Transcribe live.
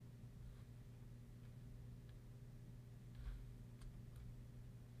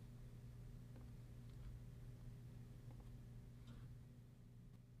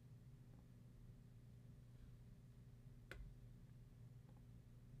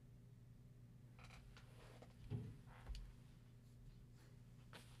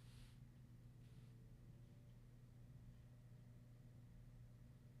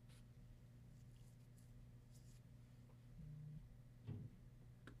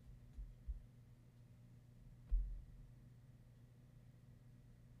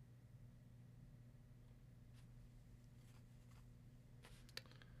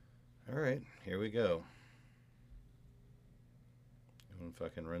All right, here we go. I'm gonna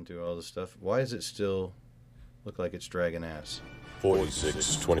fucking run through all the stuff. Why does it still look like it's dragging ass?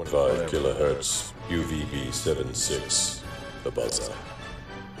 4625 kilohertz, UVB76, the buzzer.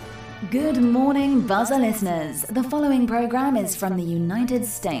 Good morning, Buzzer listeners. The following program is from the United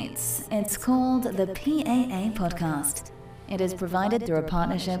States. It's called the PAA Podcast. It is provided through a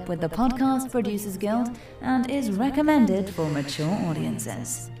partnership with the Podcast Producers Guild and is recommended for mature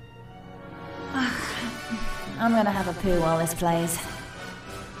audiences. I'm gonna have a poo while this plays.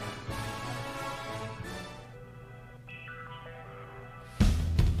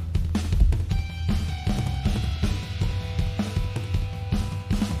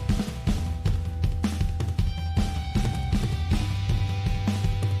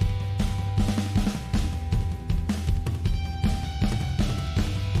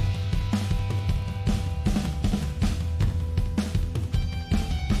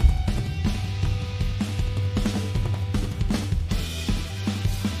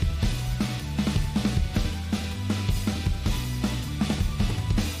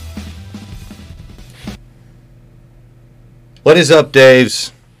 What is up,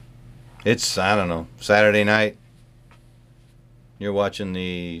 Daves? It's, I don't know, Saturday night. You're watching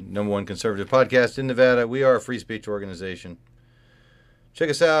the #1 conservative podcast in Nevada. We are a free speech organization. Check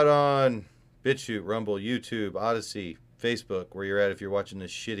us out on BitChute, Rumble, YouTube, Odyssey, Facebook, where you're at if you're watching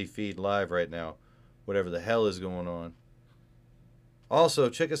this shitty feed live right now. Whatever the hell is going on. Also,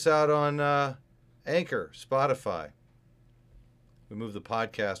 check us out on Anchor, Spotify. We moved the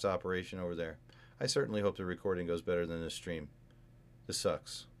podcast operation over there. I certainly hope the recording goes better than this stream. This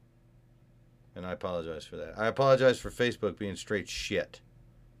sucks. And I apologize for that. I apologize for Facebook being straight shit.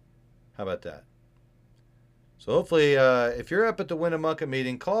 How about that? So hopefully, if you're up at the Winnemucca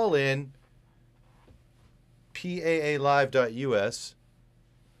meeting, call in. PAAlive.us.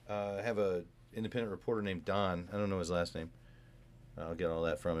 I have an independent reporter named Don. I don't know his last name. I'll get all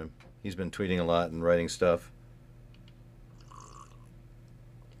that from him. He's been tweeting a lot and writing stuff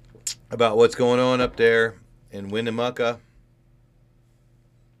about what's going on up there in Winnemucca.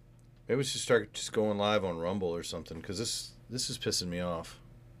 Maybe we should start just going live on Rumble or something, because this is pissing me off.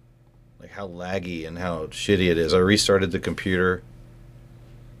 Like how laggy and how shitty it is. I restarted the computer.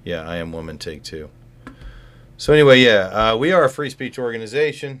 Yeah, I am woman, take two. So anyway, yeah, we are a free speech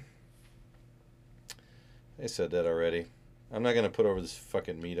organization. I said that already. I'm not going to put over this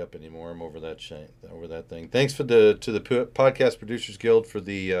fucking meetup anymore. I'm over that thing. Thanks to the Podcast Producers Guild for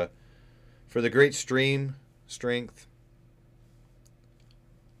the great stream strength.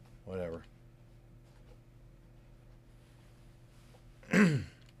 Whatever. I'm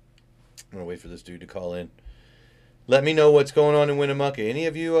gonna wait for this dude to call in. Let me know what's going on in Winnemucca. Any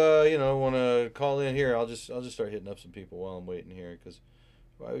of you, want to call in here? I'll just start hitting up some people while I'm waiting here, because,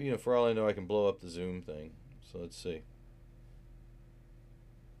 for all I know, I can blow up the Zoom thing. So let's see.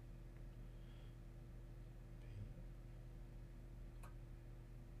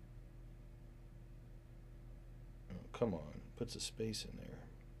 Oh, come on, puts a space in there.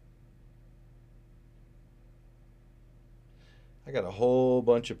 I got a whole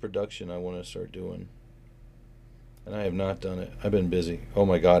bunch of production I want to start doing, and I have not done it. I've been busy. Oh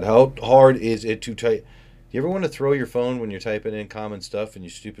my God, how hard is it to type? Do you ever want to throw your phone when you're typing in common stuff and your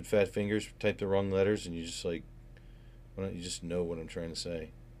stupid fat fingers type the wrong letters and you just why don't you just know what I'm trying to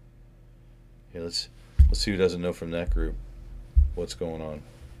say? Here, let's see who doesn't know from that group what's going on.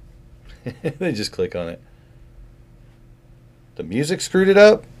 They just click on it. The music screwed it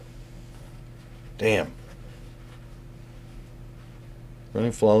up? Damn.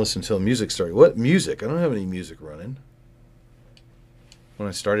 Running flawless until music started. What music? I don't have any music running. When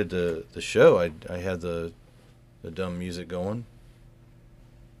I started the show, I had the dumb music going.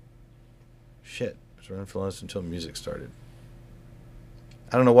 Shit. It's running flawless until music started.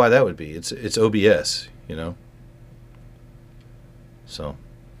 I don't know why that would be. It's OBS, So,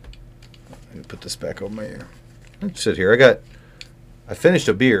 let me put this back over my ear. Let's sit here. I finished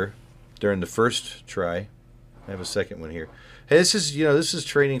a beer during the first try. I have a second one here. Hey, this is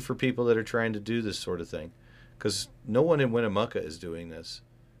training for people that are trying to do this sort of thing, because no one in Winnemucca is doing this.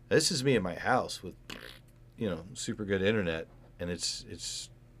 This is me at my house with, super good internet, and it's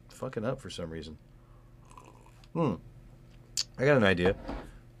fucking up for some reason. I got an idea.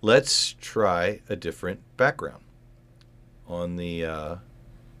 Let's try a different background on the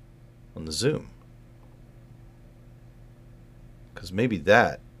Zoom, because maybe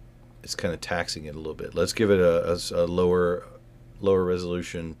that is kind of taxing it a little bit. Let's give it a lower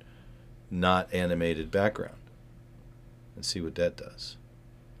resolution, not animated background, and see what that does.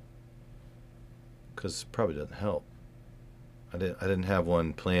 Because it probably doesn't help. I didn't have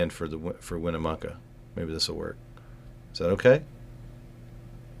one planned for Winnemucca. Maybe this will work. Is that okay?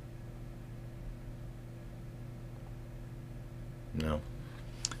 No.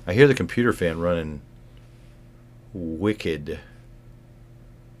 I hear the computer fan running wicked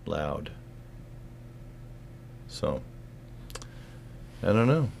loud. So, I don't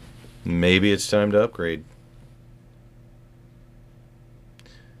know. Maybe it's time to upgrade.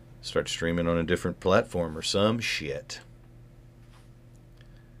 Start streaming on a different platform or some shit.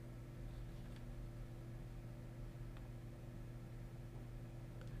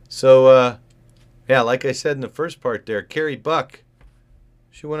 So, yeah, like I said in the first part there, Carrie Buck,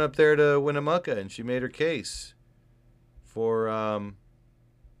 she went up there to Winnemucca and she made her case for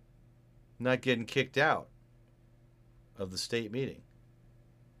not getting kicked out of the state meeting.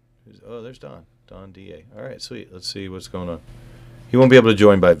 Oh, there's Don. Don DA. All right, sweet. Let's see what's going on. He won't be able to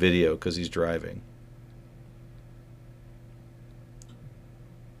join by video because he's driving.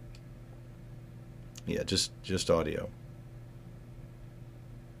 Yeah, just audio.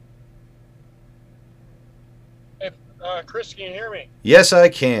 Hey, Chris, can you hear me? Yes, I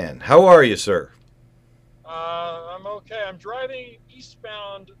can. How are you, sir? I'm okay. I'm driving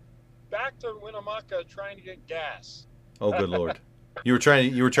eastbound back to Winnemucca trying to get gas. Oh, good Lord. You were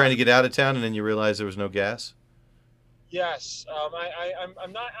trying to get out of town and then you realized there was no gas? Yes.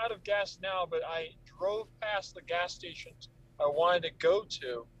 I'm not out of gas now, but I drove past the gas stations I wanted to go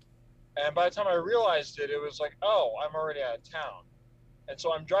to. And by the time I realized it, it was like, oh, I'm already out of town. And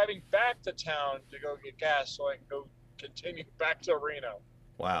so I'm driving back to town to go get gas so I can go continue back to Reno.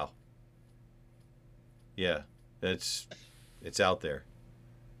 Wow. Yeah, it's out there.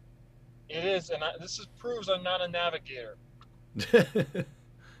 It is, and this proves I'm not a navigator.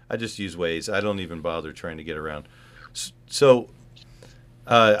 I just use Waze. I don't even bother trying to get around. So,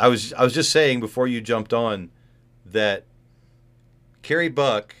 I was just saying before you jumped on that Carrie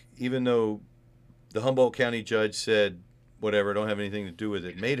Buck, even though the Humboldt County judge said whatever, don't have anything to do with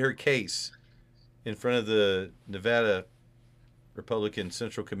it, made her case in front of the Nevada Republican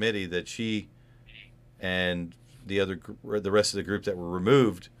Central Committee that she and the rest of the group that were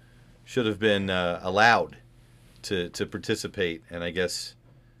removed should have been allowed to participate. And I guess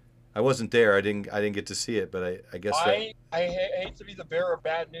I wasn't there. I didn't get to see it, but I guess I hate to be the bearer of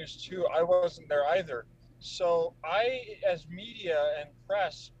bad news too. I wasn't there either. So I, as media and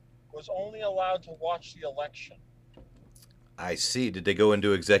press, was only allowed to watch the election. I see. Did they go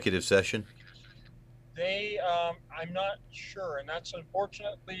into executive session? They, I'm not sure, and that's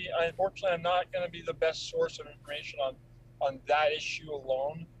unfortunately, I'm not going to be the best source of information on that issue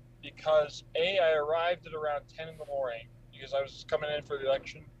alone, because I arrived at around 10 in the morning because I was coming in for the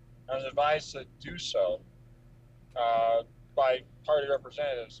election. I was advised to do so by party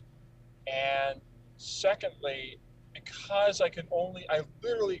representatives, and secondly, because I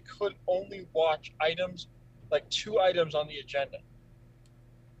literally could only watch items, like 2 items on the agenda.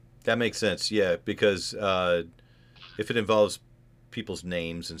 That makes sense, yeah, because if it involves people's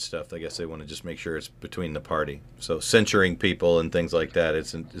names and stuff, I guess they want to just make sure it's between the party. So censuring people and things like that,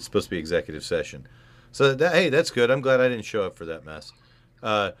 it's supposed to be executive session. So hey, that's good. I'm glad I didn't show up for that mess.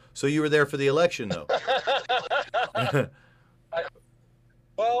 So you were there for the election, though.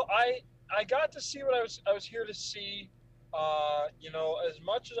 I got to see what I was here to see. As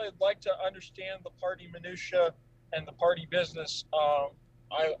much as I'd like to understand the party minutia and the party business, I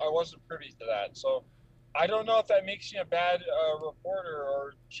wasn't privy to that. So I don't know if that makes me a bad reporter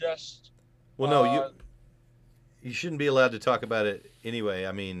or just. Well, no, you shouldn't be allowed to talk about it anyway.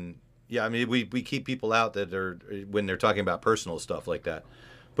 I mean, yeah, I mean we keep people out that are when they're talking about personal stuff like that.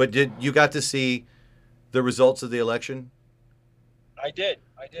 But did you got to see the results of the election? I did.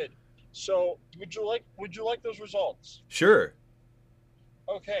 So would you like those results? Sure.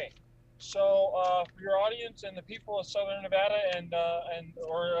 Okay. So for your audience and the people of Southern Nevada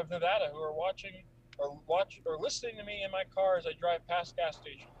or of Nevada who are watching or listening to me in my car as I drive past gas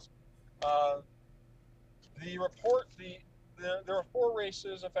stations, there were 4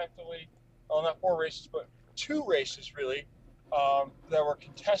 races effectively. Well, not 4 races, but 2 races really that were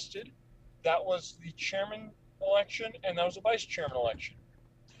contested. That was the chairman election and that was the vice chairman election.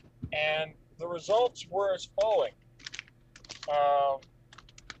 And the results were as following.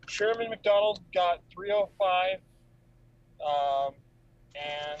 Chairman McDonald got 305.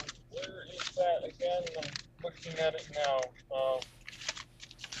 And where is that again? I'm looking at it now.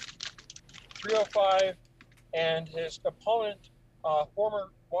 305. And his opponent,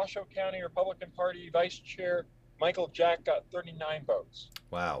 former Washoe County Republican Party Vice Chair Michael Jack, got 39 votes.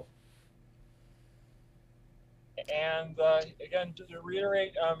 Wow. And again, to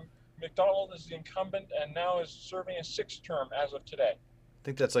reiterate, McDonald is the incumbent and now is serving a 6th term as of today. I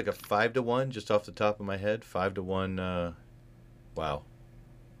think that's like a 5-1, just off the top of my head. 5-1. Wow.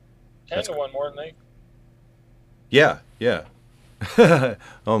 10-1 more than they. Yeah.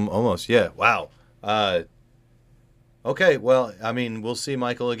 Almost. Yeah. Wow. Okay. Well, I mean, we'll see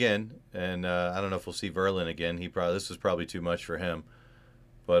Michael again, and I don't know if we'll see Verlin again. This was probably too much for him.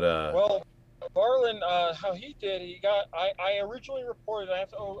 But well, Verlin, how he did, he got. I originally reported. I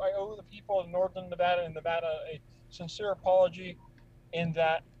owe the people of Northern Nevada and Nevada a sincere apology, in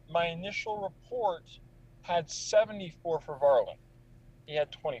that my initial report had 74 for Verlin. He had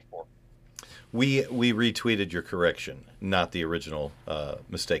 24. We retweeted your correction, not the original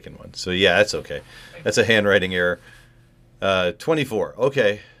mistaken one. So yeah, that's okay. That's a handwriting error. 24.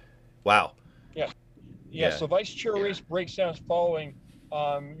 Okay. Wow. Yeah. So vice chair race breaks down as following.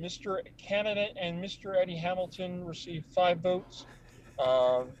 Mr. Candidate and Mr. Eddie Hamilton received 5 votes.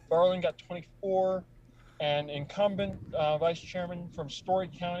 Verlin got 24. And incumbent vice chairman from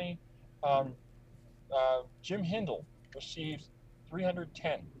Story County, Jim Hindle, received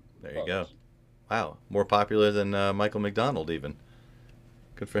 310 There you votes. go. Wow. More popular than Michael McDonald even.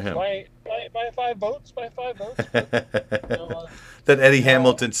 Good for him. By 5 votes. But, That Eddie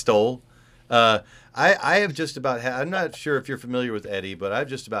Hamilton stole. I have just about had, I'm not sure if you're familiar with Eddie, but I've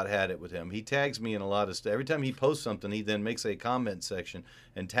just about had it with him. He tags me in a lot of stuff. Every time he posts something, he then makes a comment section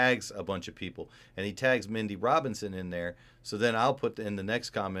and tags a bunch of people. And he tags Mindy Robinson in there. So then I'll put in the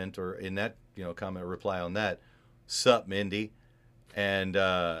next comment, or in that comment, reply on that, "Sup, Mindy?" And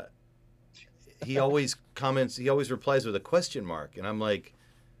he always comments, he always replies with a question mark. And I'm like,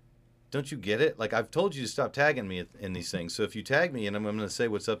 don't you get it? Like, I've told you to stop tagging me in these things. So if you tag me, and I'm going to say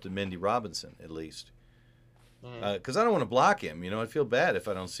what's up to Mindy Robinson, at least. Because I don't want to block him. I feel bad if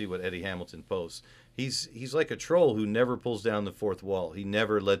I don't see what Eddie Hamilton posts. He's like a troll who never pulls down the fourth wall. He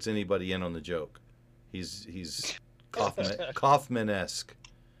never lets anybody in on the joke. He's Kaufman-esque.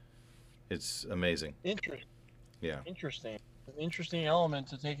 It's amazing. Interesting. Yeah. Interesting element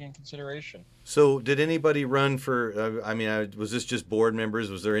to take in consideration. So did anybody run for, was this just board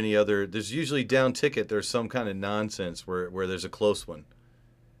members? Was there any other, there's usually down ticket, there's some kind of nonsense where there's a close one.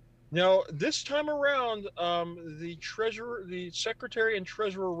 No, this time around, the secretary and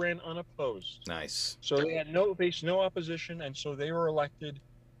treasurer ran unopposed. Nice. So they faced no opposition, and so they were elected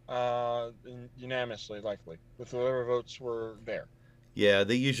unanimously, likely, with whatever votes were there. Yeah,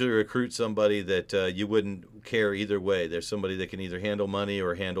 they usually recruit somebody that you wouldn't care either way. There's somebody that can either handle money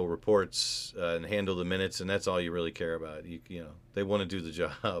or handle reports and handle the minutes, and that's all you really care about. They want to do the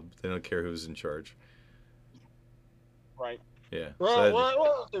job. They don't care who's in charge. Right. Yeah.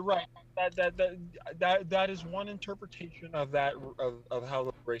 Well, right. That is one interpretation of that of how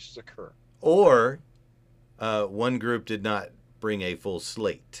the races occur. Or one group did not bring a full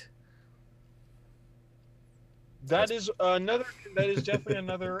slate. That is definitely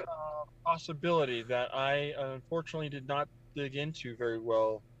another possibility that I unfortunately did not dig into very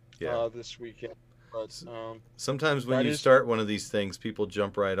well this weekend. But sometimes when you start one of these things, people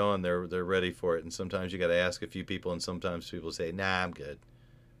jump right on. They're ready for it, and sometimes you got to ask a few people, and sometimes people say, "Nah, I'm good."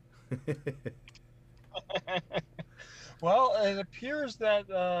 Well, it appears that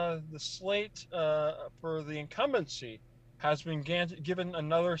the slate for the incumbency has been given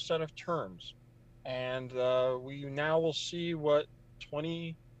another set of terms. And we now will see what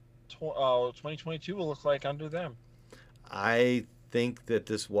 2022 will look like under them. I think that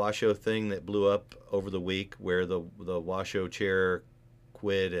this Washoe thing that blew up over the week, where the Washoe chair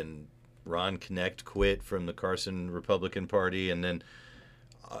quit and Ron Knecht quit from the Carson Republican Party, and then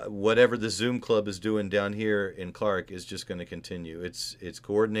whatever the Zoom Club is doing down here in Clark is just going to continue. It's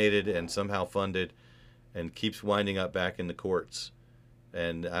coordinated and somehow funded, and keeps winding up back in the courts.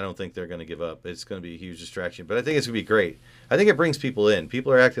 And I don't think they're going to give up. It's going to be a huge distraction. But I think it's going to be great. I think it brings people in.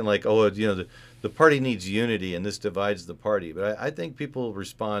 People are acting like, the party needs unity and this divides the party. But I think people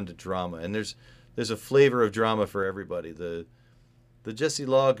respond to drama. And there's a flavor of drama for everybody. The Jesse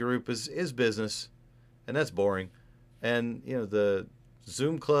Law group is business, and that's boring. And, the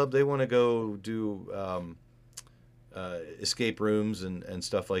Zoom Club, they want to go do escape rooms and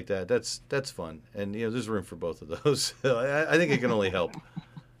stuff like that. That's fun, and there's room for both of those. I think it can only help.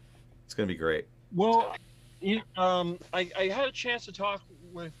 It's going to be great. Well, I had a chance to talk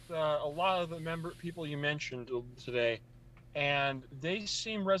with a lot of the people you mentioned today, and they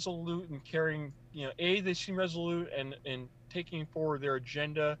seem resolute in carrying. They seem resolute in taking forward their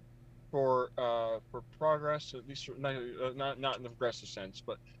agenda for progress. At least not in the progressive sense,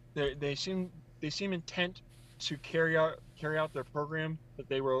 but they seem intent to carry out their program that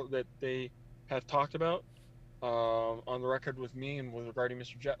they have talked about, on the record with me and with regarding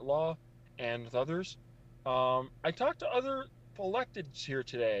Mr. Jet Law and with others. I talked to other electeds here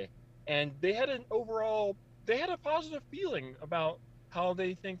today, and they had a positive feeling about how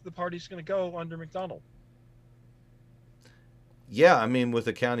they think the party's going to go under McDonald. Yeah, I mean, with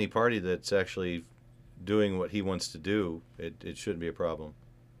a county party that's actually doing what he wants to do, it shouldn't be a problem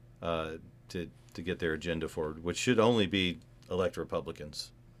to get their agenda forward, which should only be elect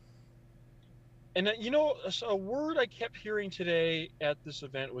Republicans. And a word I kept hearing today at this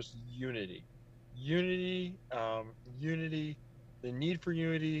event was unity. Unity, unity, the need for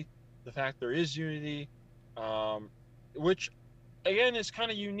unity, the fact there is unity, which again is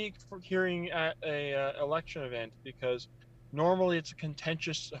kind of unique for hearing at a election event, because normally it's a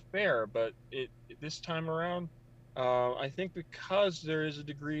contentious affair, but this time around, I think because there is a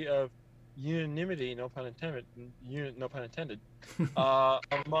degree of unanimity, no pun intended,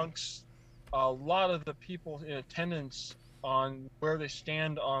 amongst a lot of the people in attendance on where they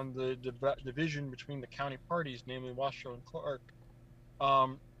stand on the division between the county parties, namely Washoe and Clark,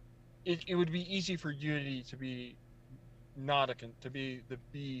 it would be easy for unity to be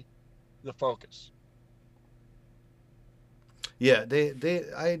the focus. Yeah,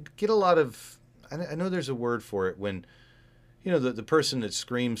 I get a lot of. I know there's a word for it when, the person that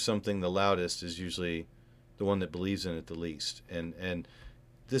screams something the loudest is usually the one that believes in it the least, and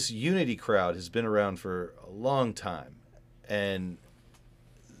this unity crowd has been around for a long time, and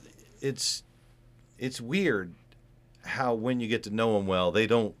it's weird how when you get to know them well, they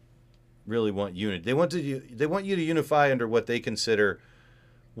don't really want unity. They want you to unify under what they consider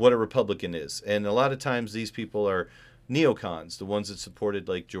what a Republican is, and a lot of times these people are neocons, the ones that supported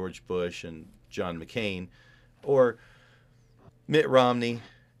like George Bush and John McCain or Mitt Romney,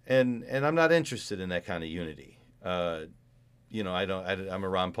 and I'm not interested in that kind of unity. I'm a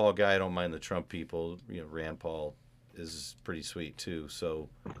Ron Paul guy. I don't mind the Trump people. Rand Paul is pretty sweet too. So,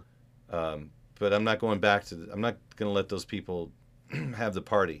 but I'm not going back to. I'm not going to let those people have the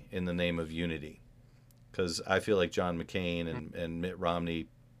party in the name of unity, because I feel like John McCain and Mitt Romney,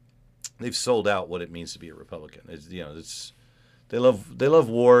 they've sold out what it means to be a Republican. They love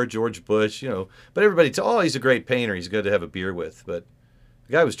war. George Bush, but everybody he's a great painter. He's good to have a beer with, but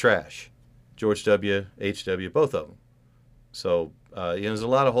the guy was trash. George W, H.W, both of them. So there's a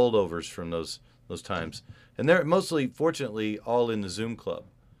lot of holdovers from those times, and they're mostly, fortunately, all in the Zoom club.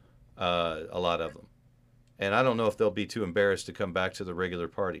 A lot of them, and I don't know if they'll be too embarrassed to come back to the regular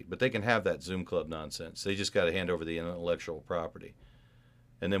party, but they can have that Zoom club nonsense. They just got to hand over the intellectual property,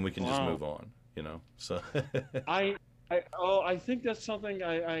 and then we can just move on. So I think that's something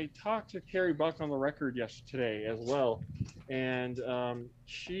I talked to Carrie Buck on the record yesterday as well, and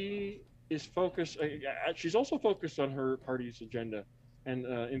she is focused. She's also focused on her party's agenda and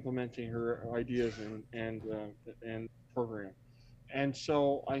implementing her ideas and program. And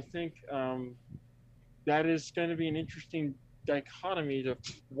so I think that is going to be an interesting dichotomy to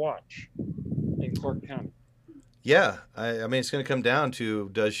watch in Clark County. Yeah, I mean, it's going to come down to,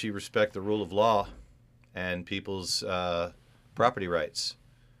 does she respect the rule of law and people's property rights?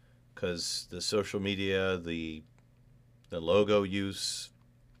 Because the social media, the logo use,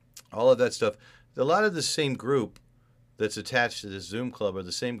 all of that stuff, a lot of the same group that's attached to this Zoom club are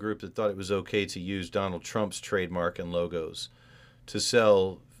the same group that thought it was okay to use Donald Trump's trademark and logos to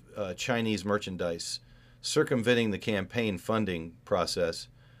sell Chinese merchandise, circumventing the campaign funding process,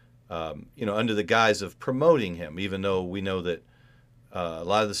 under the guise of promoting him, even though we know that a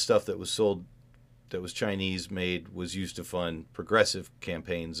lot of the stuff that was sold that was Chinese made was used to fund progressive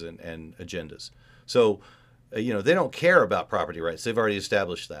campaigns and agendas. So, they don't care about property rights. They've already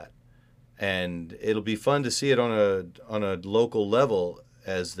established that. And it'll be fun to see it on a local level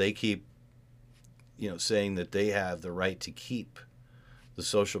as they keep, saying that they have the right to keep the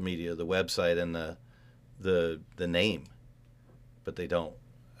social media, the website, and the name, but they don't.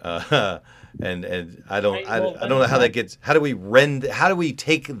 And I don't know how that gets. How do we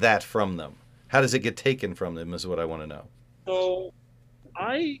take that from them? How does it get taken from them? Is what I want to know. So,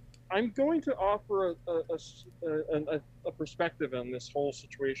 I'm going to offer a perspective on this whole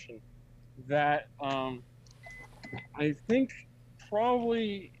situation that I think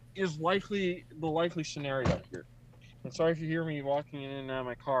probably is the likely scenario here. I'm sorry if you hear me walking in and out of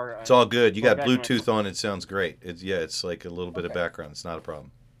my car. It's all good. You got Bluetooth on. It sounds great. It's like a little bit of background. It's not a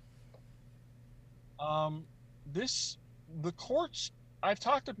problem. The courts. I've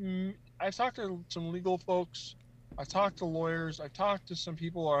talked to some legal folks. I've talked to lawyers. I've talked to some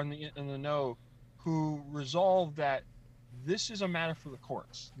people in the know who resolve that this is a matter for the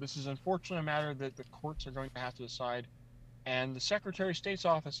courts. This is unfortunately a matter that the courts are going to have to decide. And the Secretary of State's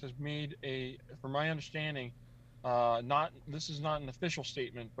office has made from my understanding, not this is not an official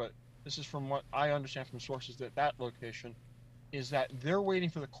statement, but this is from what I understand from sources at that location, is that they're waiting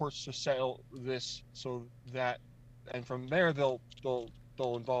for the courts to settle this so that, and from there they'll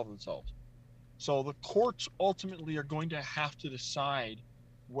involve themselves. So the courts ultimately are going to have to decide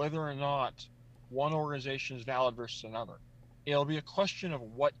whether or not one organization is valid versus another. It'll be a question of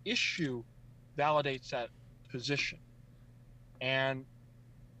what issue validates that position. And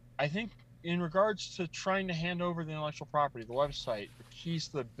I think in regards to trying to hand over the intellectual property, the website, the keys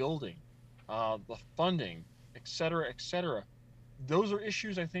to the building, the funding, et cetera, those are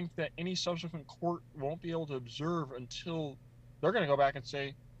issues I think that any subsequent court won't be able to observe until they're going to go back and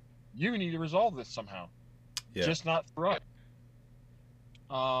say, you need to resolve this somehow, just not through it.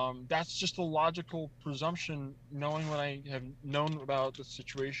 That's just a logical presumption, knowing what I have known about the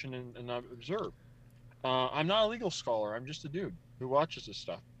situation and I've observed. I'm not a legal scholar. I'm just a dude who watches this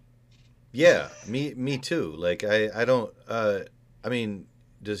stuff. Yeah, me too. Like I don't. I mean,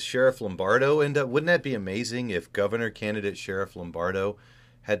 does Sheriff Lombardo end up? Wouldn't that be amazing if governor candidate Sheriff Lombardo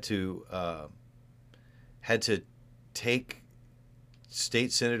had to take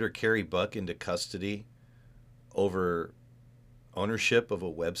State Senator Kerry Buck into custody over ownership of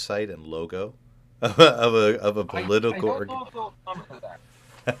a website and logo of a political. I don't know if it'll come to that.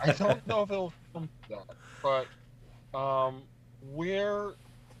 I don't know if it'll come to that, but where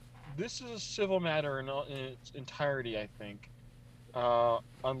this is a civil matter in its entirety, I think,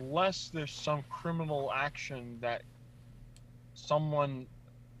 unless there's some criminal action that someone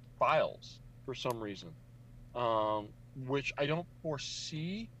files for some reason, which I don't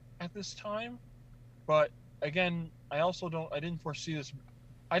foresee at this time. But again, I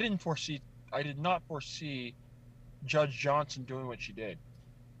did not foresee Judge Johnson doing what she did.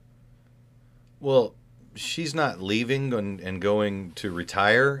 Well, she's not leaving and going to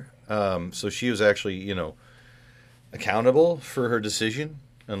retire. So she was actually, accountable for her decision,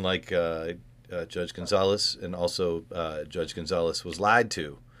 unlike Judge Gonzalez. And also Judge Gonzalez was lied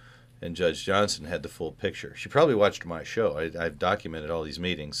to, and Judge Johnson had the full picture. She probably watched my show. I've documented all these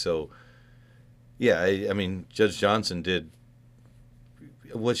meetings. So, yeah, I mean, Judge Johnson did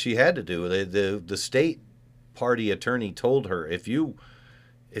what she had to do. The state party attorney told her, if you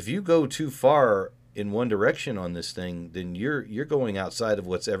go too far in one direction on this thing, then you're going outside of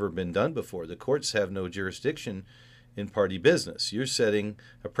what's ever been done before. The courts have no jurisdiction in party business. You're setting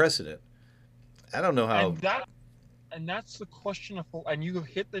a precedent. I don't know how. And that's the question of, and you have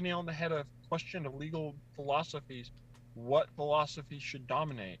hit the nail on the head, of question of legal philosophies. What philosophy should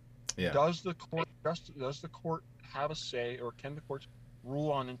dominate? Yeah. Does the court have a say, or can the courts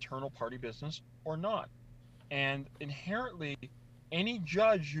rule on internal party business or not? And inherently, any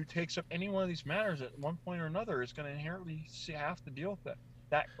judge who takes up any one of these matters at one point or another is going to inherently have to deal with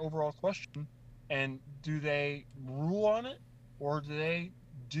that overall question. And do they rule on it, or do they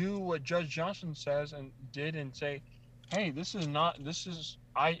do what Judge Johnson says and did and say, hey,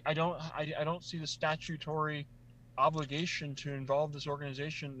 I don't see the statutory obligation to involve this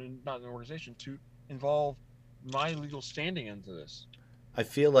organization, and not an organization, to involve my legal standing into this. I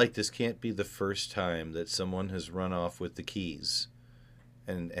feel like this can't be the first time that someone has run off with the keys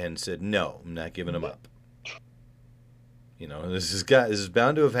and said, no, I'm not giving them up. This is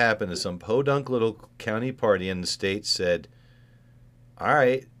bound to have happened to some podunk little county party in the state said, all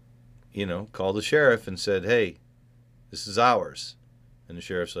right, called the sheriff and said, hey, this is ours. And the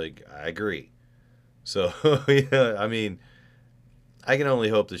sheriff's like, I agree. So, yeah, I mean, I can only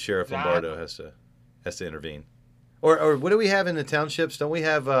hope that Sheriff Lombardo has to intervene. Or what do we have in the townships? Don't we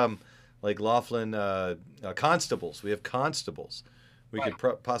have, like Laughlin, constables? We have constables. We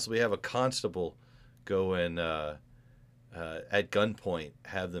could possibly have a constable go and, at gunpoint,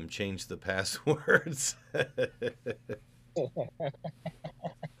 have them change the passwords. I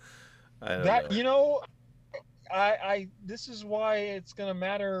don't know. This is why it's going to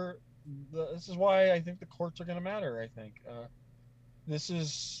matter. This is why I think the courts are going to matter. I think this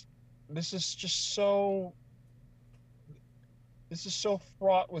is just so. This is so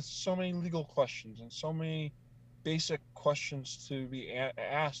fraught with so many legal questions and so many basic questions to be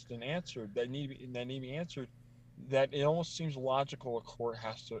asked and answered that need to be answered, that it almost seems logical a court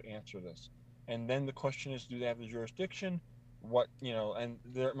has to answer this. And then the question is, do they have the jurisdiction? And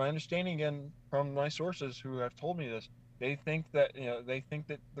my understanding, again, from my sources who have told me this, they think that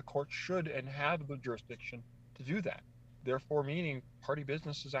the court should and have the jurisdiction to do that. Therefore, meaning party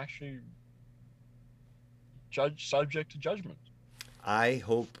business is actually subject to judgment. I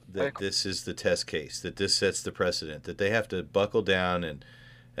hope that this is the test case, that this sets the precedent, that they have to buckle down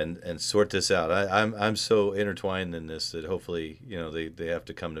and sort this out. I'm so intertwined in this that hopefully they have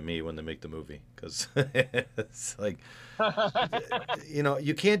to come to me when they make the movie, because it's like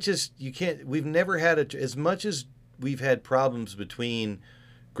you can't. We've never had as much as we've had problems between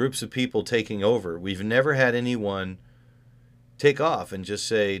groups of people taking over. We've never had anyone take off and just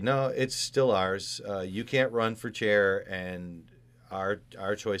say, no, it's still ours. You can't run for chair, and our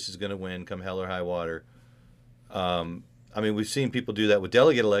choice is going to win, come hell or high water. I mean, we've seen people do that with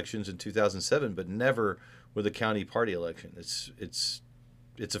delegate elections in 2007, but never with a county party election. It's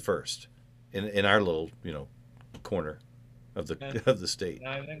a first in our little corner of the state.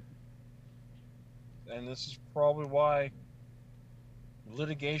 I think, and this is probably why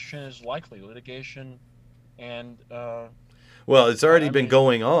litigation is likely. Litigation, and well, it's already been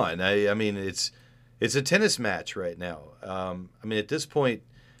going on. I mean, it's a tennis match right now. I mean, at this point,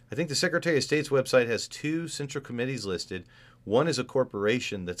 I think the Secretary of State's website has 2 central committees listed. One is a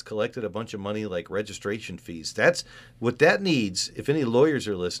corporation that's collected a bunch of money, like registration fees. That's what that needs. If any lawyers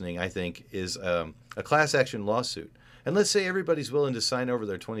are listening, I think, is a class action lawsuit. And let's say everybody's willing to sign over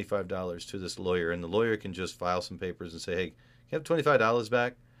their $25 to this lawyer, and the lawyer can just file some papers and say, "Hey, you have $25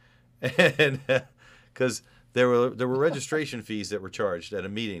 back," and because there were registration fees that were charged at a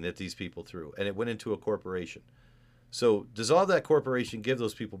meeting that these people threw, and it went into a corporation. So dissolve that corporation, give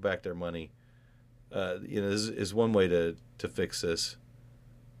those people back their money. This is one way to fix this.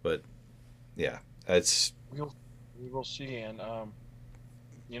 But yeah, it's we will see, and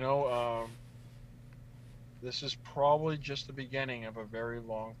this is probably just the beginning of a very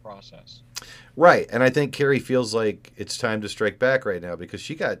long process. Right, and I think Carrie feels like it's time to strike back right now, because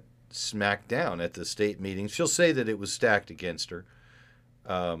she got smacked down at the state meeting. She'll say that it was stacked against her.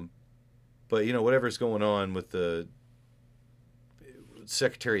 But whatever's going on with the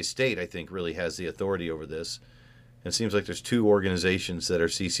Secretary of State, I think, really has the authority over this. And it seems like there's 2 organizations that are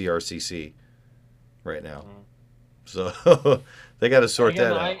CCRCC right now. So they got to sort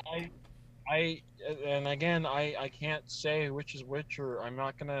that out. I can't say which is which, or I'm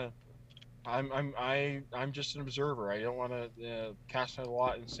not gonna. I'm just an observer. I don't want to cast a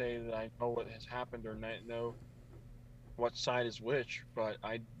lot and say that I know what has happened or know what side is which. But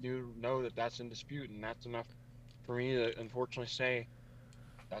I do know that that's in dispute, and that's enough for me to unfortunately say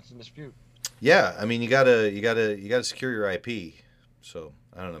that's in dispute. Yeah, I mean, you gotta secure your IP. So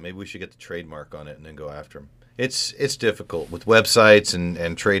I don't know. Maybe we should get the trademark on it and then go after them. It's difficult with websites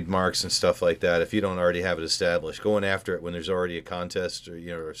and trademarks and stuff like that. If you don't already have it established, going after it when there's already a contest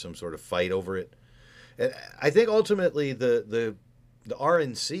or some sort of fight over it. And I think ultimately the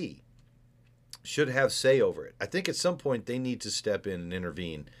RNC should have say over it. I think at some point they need to step in and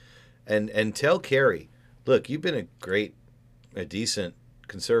intervene, and tell Carrie, look, you've been a decent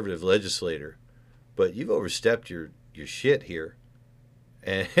conservative legislator, but you've overstepped your shit here,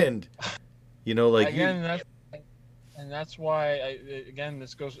 and that's why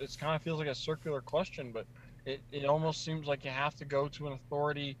this goes. It kind of feels like a circular question, but it almost seems like you have to go to an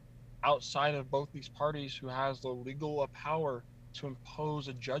authority outside of both these parties who has the legal power to impose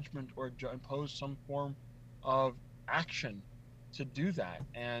a judgment or impose some form of action to do that.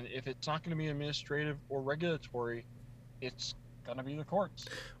 And if it's not going to be administrative or regulatory, it's going to be the courts.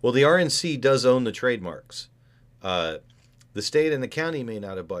 Well, the RNC does own the trademarks. The state and the county may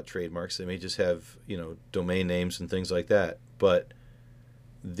not have bought trademarks. They may just have, domain names and things like that. But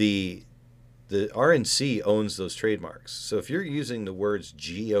the RNC owns those trademarks. So if you're using the words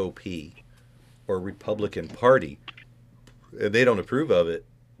GOP or Republican Party, and they don't approve of it,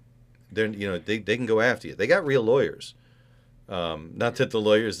 then they can go after you. They got real lawyers. Not that the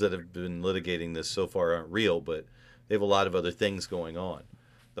lawyers that have been litigating this so far aren't real, but they have a lot of other things going on.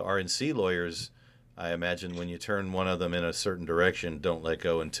 The RNC lawyers, I imagine, when you turn one of them in a certain direction, don't let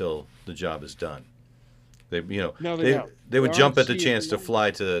go until the job is done. They would jump at the chance to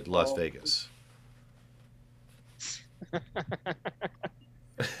fly to Las Vegas.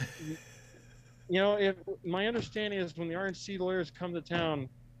 If my understanding is when the RNC lawyers come to town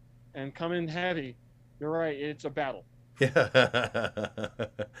and come in heavy, you're right, it's a battle. Yeah.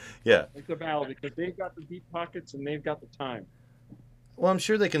 Yeah. It's a battle because they've got the deep pockets and they've got the time. Well, I'm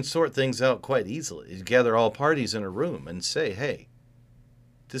sure they can sort things out quite easily. You gather all parties in a room and say, hey,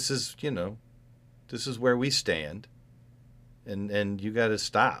 this is where we stand, and you got to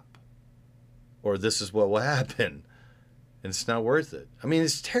stop, or this is what will happen, and it's not worth it. I mean,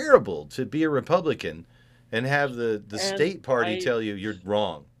 it's terrible to be a Republican and have the state party tell you you're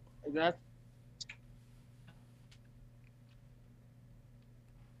wrong.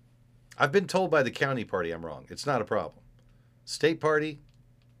 I've been told by the county party I'm wrong. It's not a problem. State party,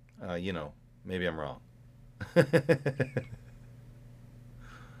 maybe I'm wrong.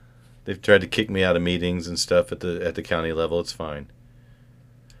 They've tried to kick me out of meetings and stuff at the county level. It's fine.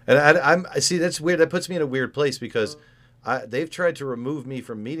 And I see that's weird. That puts me in a weird place because they've tried to remove me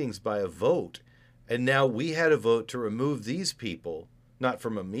from meetings by a vote, and now we had a vote to remove these people, not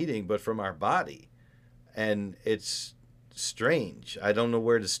from a meeting, but from our body. And it's strange. I don't know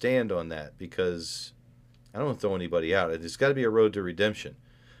where to stand on that because I don't want to throw anybody out. It's got to be a road to redemption.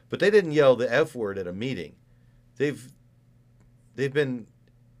 But they didn't yell the F word at a meeting. They've been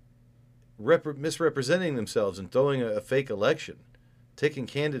misrepresenting themselves and throwing a fake election, taking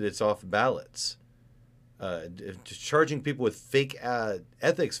candidates off ballots, charging people with fake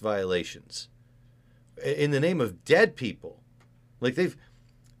ethics violations in the name of dead people. Like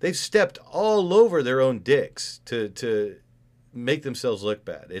they've stepped all over their own dicks to make themselves look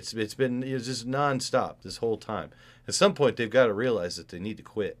bad. It's been just nonstop this whole time. At some point, they've got to realize that they need to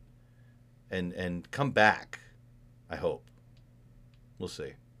quit and come back. I hope. We'll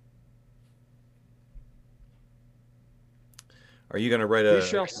see. Are you going to write We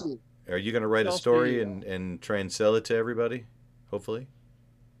shall see. Are you going to write a story and try and sell it to everybody? Hopefully.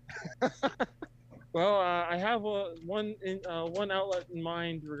 Well, I have one outlet in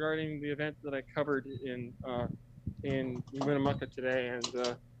mind regarding the event that I covered in Winnemucca today,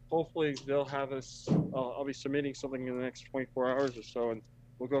 and hopefully they'll have us. I'll be submitting something in the next 24 hours or so, and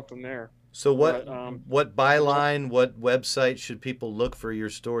we'll go from there. So what byline, what website should people look for your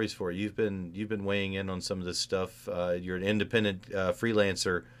stories for? You've been weighing in on some of this stuff. You're an independent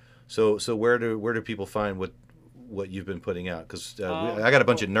freelancer, so where do people find what you've been putting out? Because I got a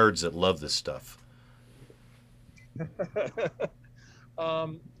bunch of nerds that love this stuff. For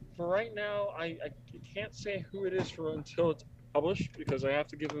right now, I can't say who it is until it's published because I have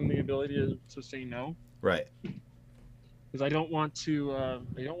to give them the ability to say no. Right. Because I don't want to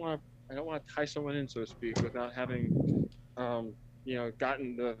tie someone in, so to speak, without having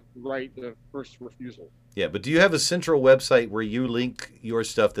gotten the first refusal. Yeah, but do you have a central website where you link your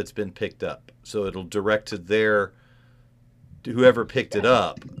stuff that's been picked up, so it'll direct to whoever picked it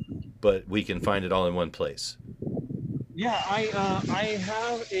up, but we can find it all in one place? Yeah, I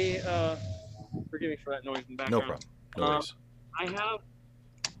have a. Forgive me for that noise in the background. No problem. No worries.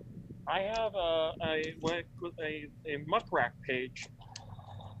 I have a muck rack page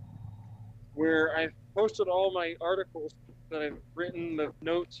where I've posted all my articles that I've written, the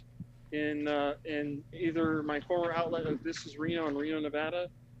notes in either my former outlet of This Is Reno in Reno, Nevada,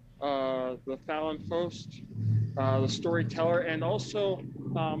 the Fallon Post, the Storyteller, and also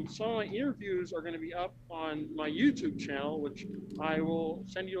some of my interviews are going to be up on my YouTube channel, which I will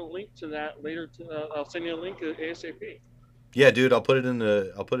send you a link to that later. I'll send you a link ASAP. Yeah, dude, I'll put it in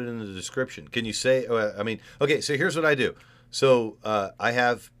the description. Can you say? Okay. So here's what I do. So I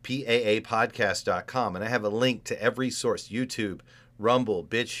have paapodcast.com, and I have a link to every source: YouTube, Rumble,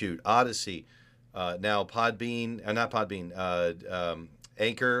 BitChute, Odyssey, now Podbean, not Podbean,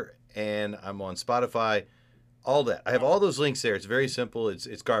 Anchor, and I'm on Spotify. All that. I have all those links there. It's very simple.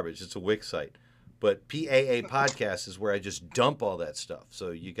 It's garbage. It's a Wix site. But PAA Podcast is where I just dump all that stuff. So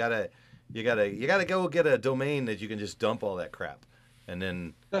you gotta go get a domain that you can just dump all that crap. And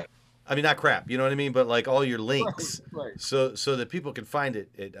then I mean not crap, you know what I mean? But like all your links. Right. So that people can find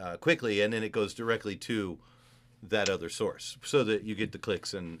it quickly, and then it goes directly to that other source. So that you get the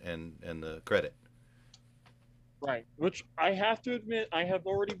clicks and the credit. Right. Which I have to admit I've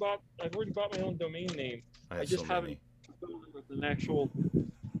already bought my own domain name. I just haven't filled it with an actual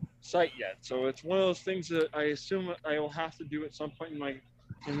site yet. So it's one of those things that I assume I will have to do at some point in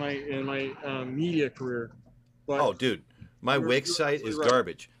my media career. But dude, my Wix site is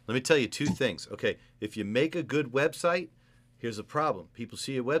garbage. Let me tell you two things. Okay, if you make a good website, here's a problem. People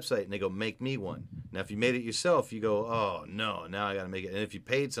see a website and they go, "Make me one." Now, if you made it yourself, you go, "Oh no, now I got to make it." And if you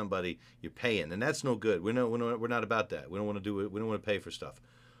paid somebody, you're paying, and that's no good. We're not about that. We don't want to do it. We don't want to pay for stuff.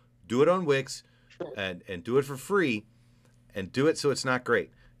 Do it on Wix. And do it for free, and do it so it's not great.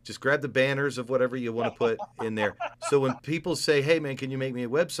 Just grab the banners of whatever you want to put in there. So when people say, "Hey man, can you make me a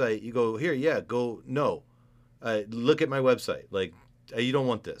website?" You go, "Here, yeah, go." No, look at my website. Like you don't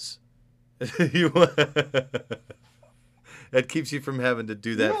want this. That keeps you from having to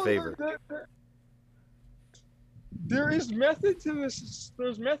do that favor. There is method to this.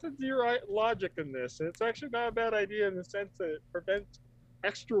 There's method to your logic in this, and it's actually not a bad idea in the sense that it prevents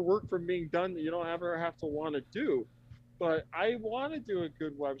extra work from being done that you don't ever have to want to do. But I want to do a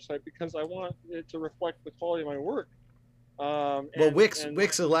good website because I want it to reflect the quality of my work.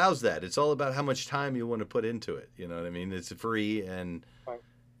 Wix allows that. It's all about how much time you want to put into it. You know what I mean? It's free, and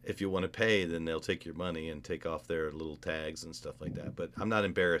if you want to pay, then they'll take your money and take off their little tags and stuff like that. But I'm not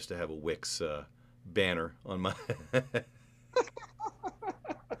embarrassed to have a Wix banner on my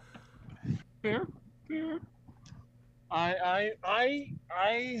Fair.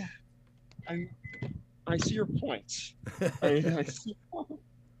 I see your points. I see,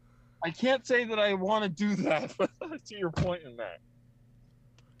 I can't say that I want to do that, but I see your point in that.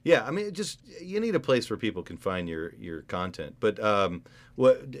 Yeah, I mean, you need a place where people can find your content. But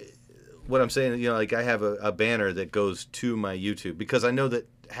what I'm saying, like I have a banner that goes to my YouTube because I know that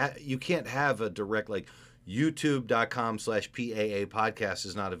you can't have a direct like youtube.com/PAA podcast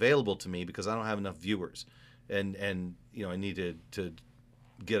is not available to me because I don't have enough viewers, and I need to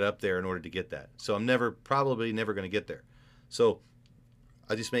get up there in order to get that. So I'm probably never going to get there. So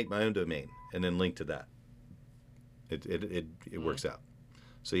I just make my own domain and then link to that. It works out.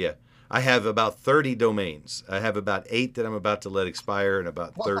 So yeah, I have about 30 domains. I have about 8 that I'm about to let expire and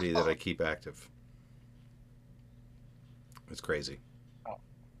about 30 that I keep active. It's crazy. Oh.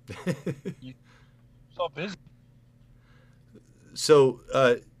 You're so busy. So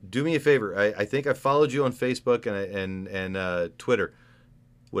do me a favor. I think I followed you on Facebook and Twitter.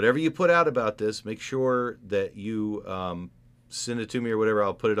 Whatever you put out about this, make sure that you send it to me or whatever.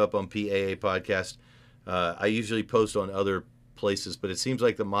 I'll put it up on PAA Podcast. I usually post on other places, but it seems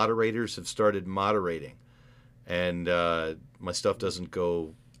like the moderators have started moderating, and my stuff doesn't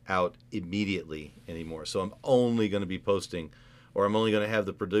go out immediately anymore. So I'm only going to be posting, or I'm only going to have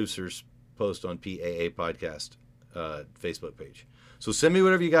the producers post on PAA Podcast Facebook page. So send me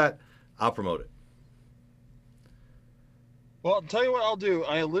whatever you got. I'll promote it. Well, I'll tell you what I'll do.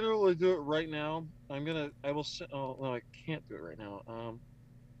 I literally do it right now. I will. Oh no, I can't do it right now.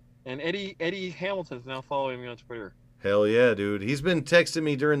 And Eddie Hamilton is now following me on Twitter. Hell yeah, dude. He's been texting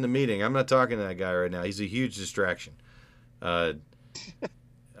me during the meeting. I'm not talking to that guy right now. He's a huge distraction. I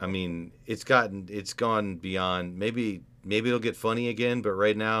mean, it's gone beyond. Maybe it'll get funny again, but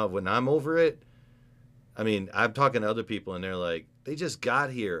right now, when I'm over it, I mean, I'm talking to other people and they're like, they just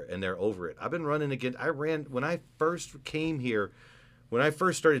got here and they're over it. I've been running again. I ran when I first came here. When I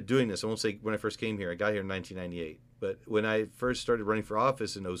first started doing this, I won't say when I first came here. I got here in 1998. But when I first started running for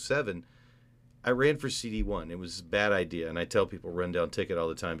office in 2007, I ran for CD1. It was a bad idea, and I tell people run down ticket all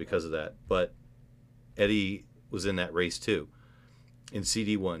the time because of that. But Eddie was in that race too, in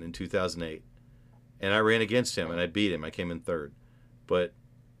CD1 in 2008. And I ran against him, and I beat him. I came in third. But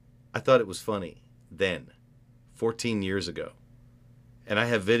I thought it was funny then, 14 years ago. And I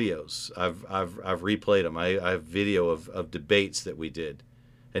have videos. I've replayed them. I have video of debates that we did.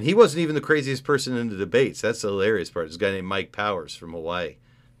 And he wasn't even the craziest person in the debates. That's the hilarious part. There's a guy named Mike Powers from Hawaii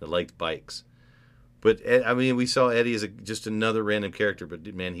that liked bikes. But, I mean, we saw Eddie as just another random character. But,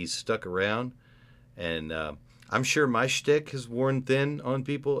 man, he's stuck around. And I'm sure my shtick has worn thin on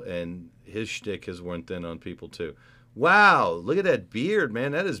people. And his shtick has worn thin on people, too. Wow, look at that beard,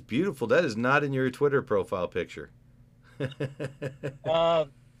 man. That is beautiful. That is not in your Twitter profile picture.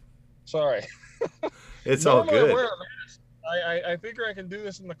 Sorry. It's all good. I figure I can do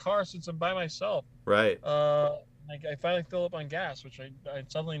this in the car since I'm by myself. Right. I finally fill up on gas, which I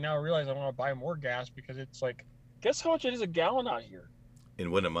suddenly now realize I want to buy more gas because it's like, guess how much it is a gallon out here?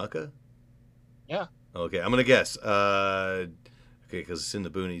 In Winnemucca? Yeah. Okay, I'm gonna guess. Okay, because it's in the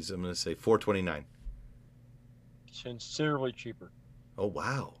boonies. I'm gonna say $4.29. Considerably cheaper. Oh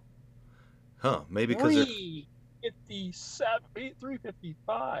wow. Huh? Maybe because they're $3.55.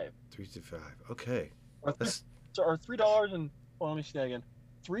 $3.55. Okay. Or $3 and let me see that again.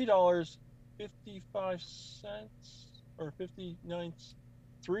 $3.55 or 59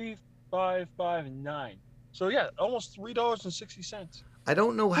 $3.559. So yeah, almost $3.60. I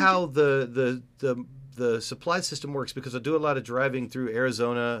don't know how the supply system works because I do a lot of driving through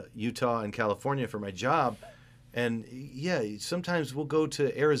Arizona, Utah, and California for my job. And yeah, sometimes we'll go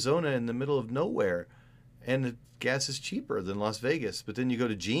to Arizona in the middle of nowhere and the gas is cheaper than Las Vegas. But then you go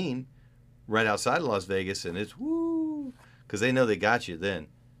to Gene, right outside of Las Vegas, and it's woo, because they know they got you then.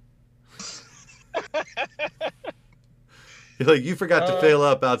 You're like, you forgot to fill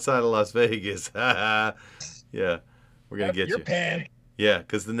up outside of Las Vegas. Yeah, we're going to get you. You're panned. Yeah,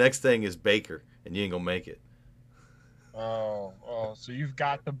 because the next thing is Baker, and you ain't going to make it. Oh, so you've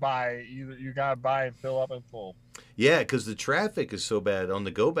got to buy, you got to buy and fill up in full. Yeah, because the traffic is so bad on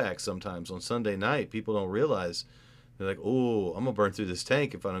the go back sometimes on Sunday night. People don't realize. They're like, oh, I'm going to burn through this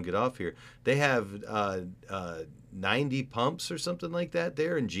tank if I don't get off here. They have 90 pumps or something like that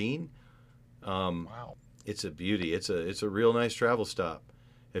there in Gene. Wow. It's a beauty. It's a real nice travel stop.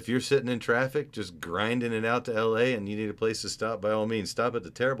 If you're sitting in traffic, just grinding it out to L.A. and you need a place to stop, by all means, stop at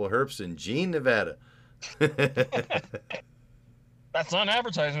the Terrible Herps in Gene, Nevada. That's not an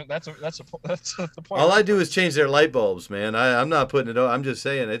advertisement. That's the point. All I do is change their light bulbs, man. I'm not putting it on. I'm just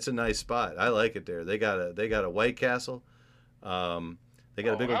saying it's a nice spot. I like it there. They got a White Castle. They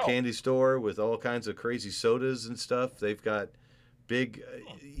got a Oh, big old wow. candy store with all kinds of crazy sodas and stuff. They've got big,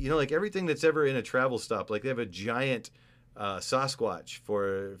 like everything that's ever in a travel stop. Like they have a giant Sasquatch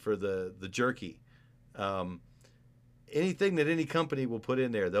for the jerky. Anything that any company will put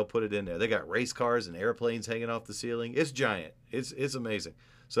in there, they'll put it in there. They got race cars and airplanes hanging off the ceiling. It's giant. It's amazing.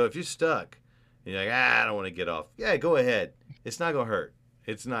 So if you're stuck and you're like, I don't want to get off. Yeah, go ahead. It's not gonna hurt.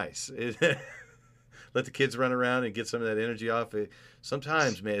 It's nice. Let the kids run around and get some of that energy off.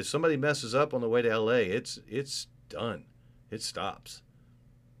 Sometimes, man, if somebody messes up on the way to LA, it's done. It stops.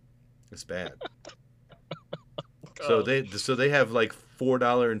 It's bad. So they have like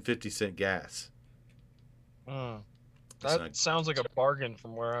 $4.50 gas. That sounds like a bargain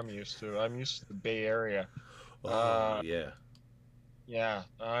from where I'm used to. I'm used to the Bay Area. Yeah. Yeah.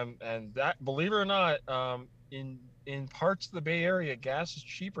 And that, believe it or not, in parts of the Bay Area, gas is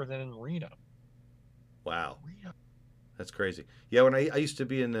cheaper than in Reno. Wow. That's crazy. Yeah, when I used to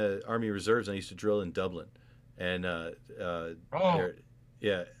be in the Army Reserves, I used to drill in Dublin, and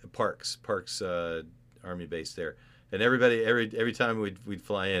Parks Army base there, and every time we'd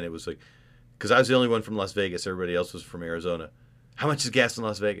fly in, it was like, because I was the only one from Las Vegas, everybody else was from Arizona. How much is gas in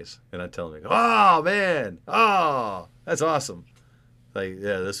Las Vegas? And I'd tell them, oh man, oh that's awesome. Like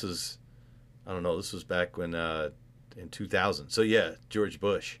this was back when in 2000. So yeah, George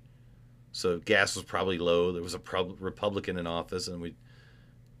Bush. So gas was probably low. There was a Republican in office, and we,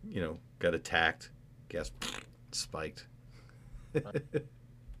 got attacked. Gas spiked.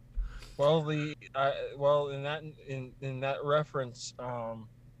 Well, in that reference,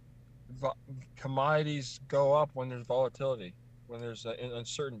 commodities go up when there's volatility, when there's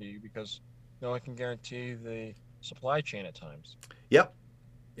uncertainty, because no one can guarantee the supply chain at times. Yep.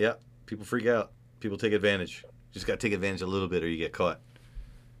 People freak out. People take advantage. Just got to take advantage a little bit, or you get caught.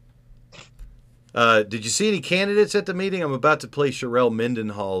 Did you see any candidates at the meeting? I'm about to play Sherelle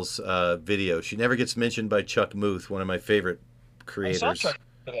Mendenhall's video. She never gets mentioned by Chuck Muth, one of my favorite creators. I saw Chuck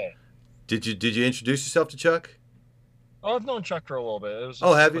today. Did you introduce yourself to Chuck? Oh, I've known Chuck for a little bit. It was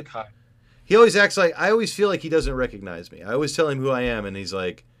have you? high. He always acts like, I always feel like he doesn't recognize me. I always tell him who I am, and he's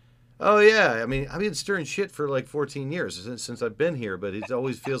like, oh yeah. I mean, I've been stirring shit for like 14 years since I've been here, but it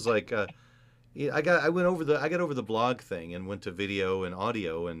always feels like I got over the blog thing and went to video and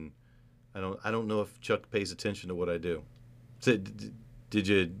audio, and I don't know if Chuck pays attention to what I do. So, did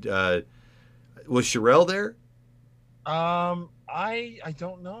you? Was Sherelle there? I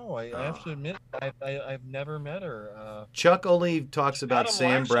don't know. I have to admit, I've never met her. Chuck only talks about Adam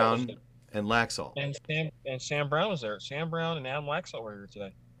Sam Laxalt Brown and Laxalt. And Sam Brown was there. Sam Brown and Adam Laxalt were here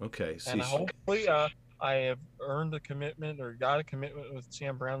today. Okay. And hopefully, I have earned a commitment or got a commitment with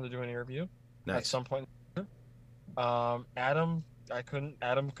Sam Brown to do an interview at some point. Adam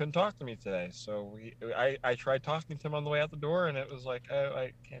couldn't talk to me today, so I tried talking to him on the way out the door, and it was like, oh,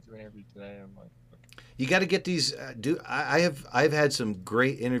 I can't do an interview today. I'm like, okay. You got to get these. I've had some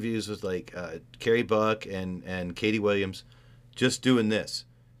great interviews with like Carrie Buck and Katie Williams, just doing this.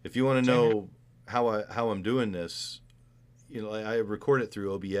 If you want to know how I'm doing this, I record it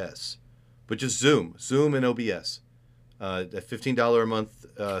through OBS, but just Zoom and OBS. A $15 a month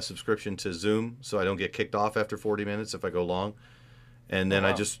subscription to Zoom, so I don't get kicked off after 40 minutes if I go long. And then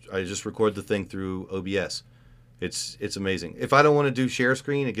I just record the thing through OBS. It's amazing. If I don't want to do share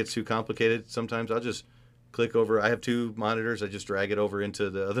screen, it gets too complicated. Sometimes I'll just click over. I have two monitors. I just drag it over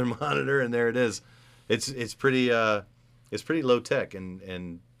into the other monitor, and there it is. It's pretty low tech,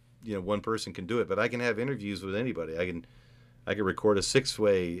 and one person can do it. But I can have interviews with anybody. I can record a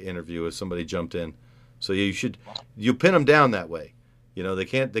 6-way interview if somebody jumped in. So you pin them down that way. They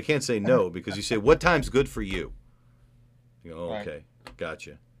can't say no, because you say, what time's good for you? Okay,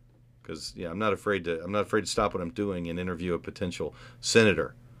 gotcha. Because I'm not afraid to stop what I'm doing and interview a potential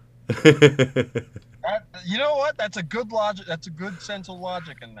senator. You know what? That's a good logic. That's a good sense of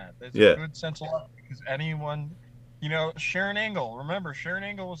logic in that. There's a good sense of logic, because anyone, Sharon Engel. Remember, Sharon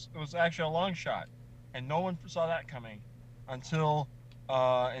Engel was actually a long shot, and no one saw that coming until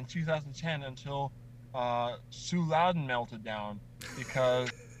in 2010, until Sue Loudon melted down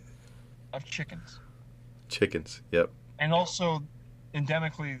because of chickens. Chickens, yep. And also,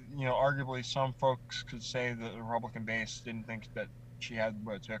 endemically, arguably some folks could say that the Republican base didn't think that she had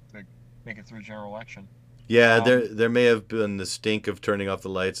what it took to make it through a general election. Yeah, there may have been the stink of turning off the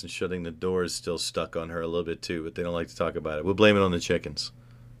lights and shutting the doors still stuck on her a little bit too, but they don't like to talk about it. We'll blame it on the chickens.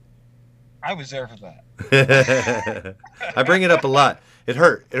 I was there for that. I bring it up a lot. It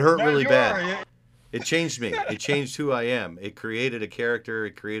hurt. It hurt really bad. Yeah. It changed me. It changed who I am. It created a character.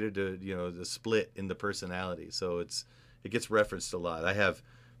 It created the split in the personality. So it gets referenced a lot. I have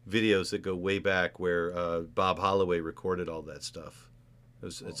videos that go way back where Bob Holloway recorded all that stuff.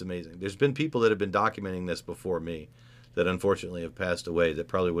 It's amazing. There's been people that have been documenting this before me that unfortunately have passed away that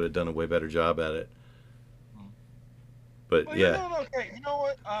probably would have done a way better job at it. But Well, yeah. okay. You know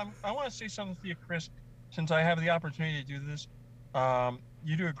what? I want to say something to you, Chris. Since I have the opportunity to do this,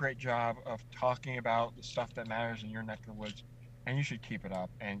 you do a great job of talking about the stuff that matters in your neck of the woods, and you should keep it up.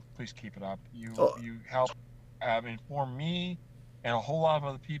 And please keep it up. You help inform me and a whole lot of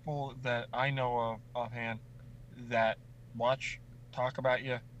other people that I know of offhand that talk about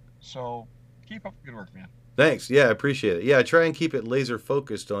you. So keep up the good work, man. Thanks. Yeah, I appreciate it. Yeah, I try and keep it laser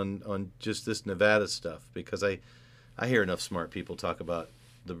focused on just this Nevada stuff because I hear enough smart people talk about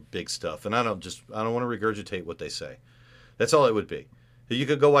the big stuff, and I don't want to regurgitate what they say. That's all it would be. You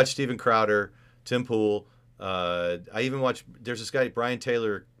could go watch Steven Crowder, Tim Pool. I even watch. There's this guy Brian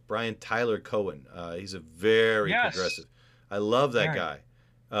Tyler Cohen. He's a very progressive. I love that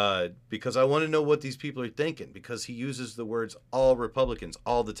guy because I want to know what these people are thinking because he uses the words all Republicans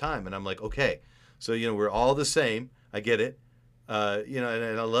all the time, and I'm like, okay, so we're all the same. I get it.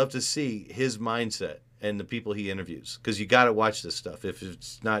 And I love to see his mindset and the people he interviews because you got to watch this stuff if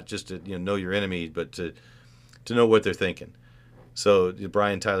it's not just to know your enemy, but to know what they're thinking. So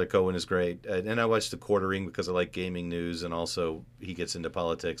Brian Tyler Cohen is great, and I watch The Quartering because I like gaming news, and also he gets into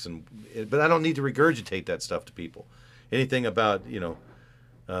politics. But I don't need to regurgitate that stuff to people. Anything about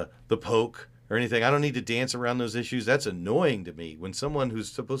the poke or anything, I don't need to dance around those issues. That's annoying to me when someone who's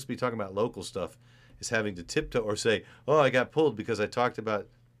supposed to be talking about local stuff is having to tiptoe or say, "Oh, I got pulled because I talked about."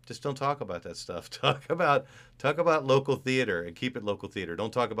 Just don't talk about that stuff. Talk about local theater and keep it local theater.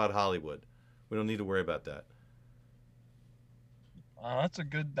 Don't talk about Hollywood. We don't need to worry about that. That's a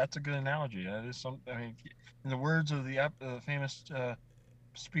good analogy. That is something. I mean, in the words of the famous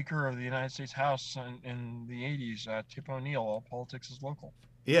Speaker of the United States House in the '80s, Tip O'Neill, all politics is local.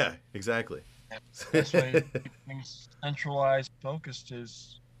 Yeah, exactly. That's why things centralized, focused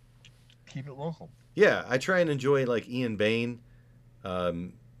is keep it local. Yeah, I try and enjoy like Ian Bain.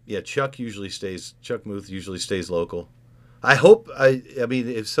 Chuck Muth usually stays local. I hope I mean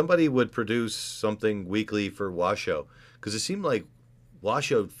if somebody would produce something weekly for Washoe, because it seemed like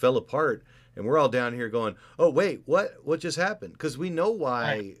Washoe fell apart, and we're all down here going, "Oh wait, what just happened?" Because we know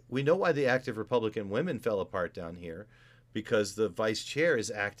why the active Republican women fell apart down here, because the vice chair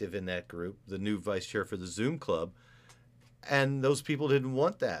is active in that group, the new vice chair for the Zoom club, and those people didn't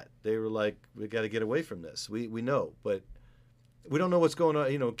want that. They were like, "We got to get away from this." We know, but we don't know what's going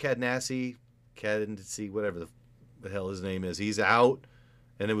on. Cadnassi, whatever the hell his name is, he's out,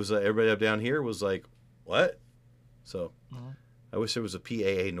 and it was everybody up down here was like, "What?" So. Mm-hmm. I wish there was a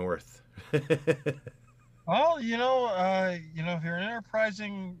PAA North. Well, if you're an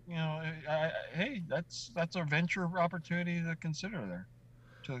enterprising, hey, that's a venture opportunity to consider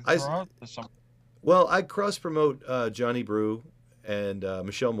there. Well, I cross promote Johnny Brew and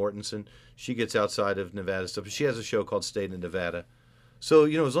Michelle Mortensen. She gets outside of Nevada stuff. She has a show called State in Nevada. So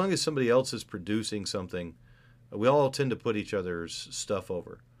as long as somebody else is producing something, we all tend to put each other's stuff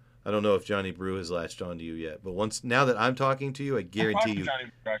over. I don't know if Johnny Brew has latched on to you yet, but now that I'm talking to you, I guarantee you.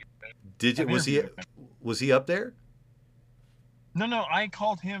 Did you? Was he up there? No. I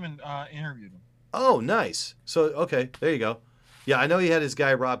called him and interviewed him. Oh, nice. So okay, there you go. Yeah, I know he had his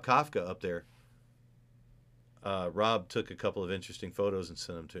guy Rob Kafka up there. Rob took a couple of interesting photos and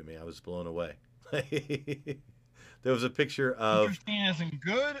sent them to me. I was blown away. There was a picture of interesting as in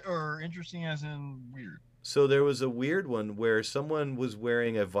good or interesting as in weird. So there was a weird one where someone was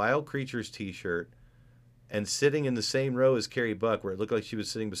wearing a Vile Creatures t-shirt and sitting in the same row as Carrie Buck, where it looked like she was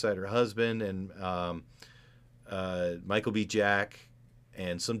sitting beside her husband and Michael B. Jack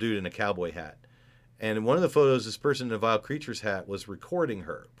and some dude in a cowboy hat. And in one of the photos, this person in a Vile Creatures hat was recording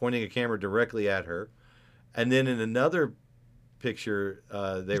her, pointing a camera directly at her. And then in another picture,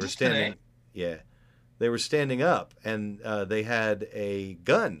 they were standing. Yeah. They were standing up, and they had a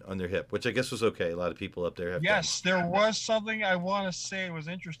gun on their hip, which I guess was okay. A lot of people up there have guns. There was something I want to say was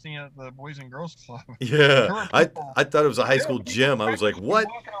interesting at the Boys and Girls Club. Yeah, I thought it was a high school gym. I was like, what?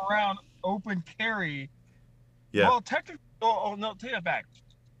 Walking around open carry. Yeah. Well, technically, no, take that back.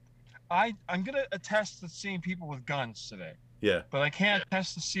 I'm going to attest to seeing people with guns today. Yeah. But I can't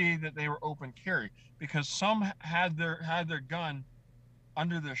attest to see that they were open carry because some had their gun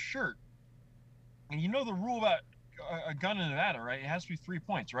under their shirt. And you know the rule about a gun in Nevada, right? It has to be 3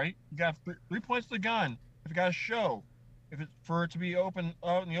 points, right? You got 3 points to the gun. If it got a show, for it to be open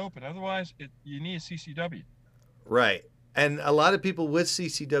out in the open. Otherwise, you need a CCW. Right. And a lot of people with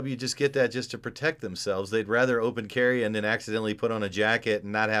CCW just get that just to protect themselves. They'd rather open carry and then accidentally put on a jacket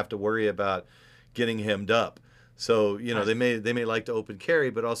and not have to worry about getting hemmed up. So, they may like to open carry,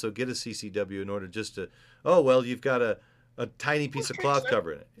 but also get a CCW in order just to, you've got a a tiny piece of cloth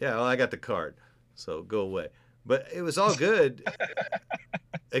covering it. Yeah, well, I got the card, so go away. But it was all good,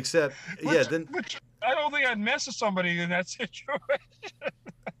 except Then I don't think I'd mess with somebody in that situation.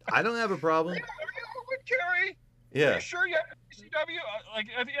 I don't have a problem. Carrie. Yeah. Are you sure you have CW?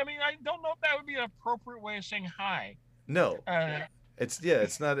 I mean, I don't know if that would be an appropriate way of saying hi. No.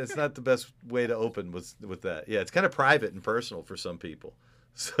 It's not the best way to open with that. Yeah, it's kind of private and personal for some people.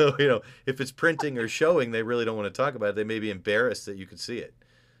 So, if it's printing or showing, they really don't want to talk about it. They may be embarrassed that you could see it.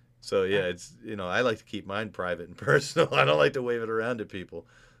 So, yeah, it's, I like to keep mine private and personal. I don't like to wave it around to people.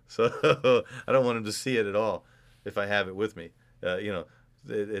 So, I don't want them to see it at all if I have it with me.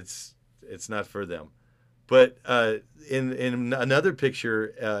 It's not for them. But in another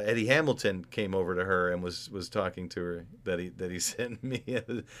picture, Eddie Hamilton came over to her and was talking to her that he sent me,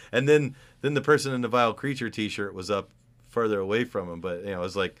 and then the person in the Vile Creature T-shirt was up further away from him. But I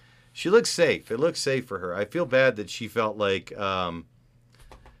was like, she looks safe. It looks safe for her. I feel bad that she felt like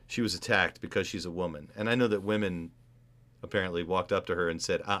she was attacked because she's a woman, and I know that women apparently walked up to her and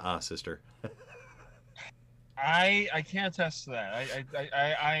said, sister." I can't attest to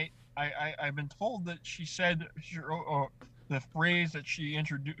that. I've been told that she said the phrase that she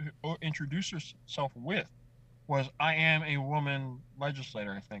introduced herself with was, "I am a woman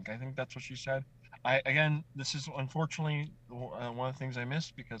legislator." I think that's what she said. This is unfortunately one of the things I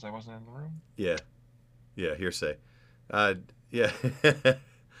missed because I wasn't in the room. Yeah, hearsay. Yeah.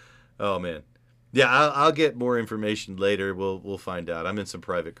 Oh man. Yeah, I'll get more information later. We'll find out. I'm in some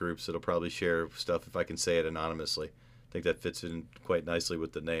private groups that'll probably share stuff if I can say it anonymously. I think that fits in quite nicely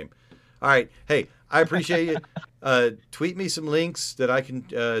with the name. All right. Hey, I appreciate you. Tweet me some links that I can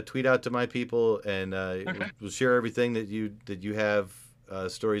tweet out to my people, and we'll share everything that you have,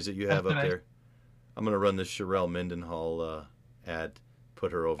 stories that you have up there. I'm going to run this Sherelle Mendenhall ad,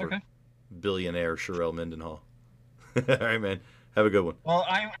 put her over. Okay. Billionaire Sherelle Mendenhall. All right, man. Have a good one. Well,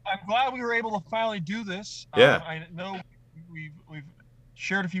 I'm glad we were able to finally do this. Yeah. I know we've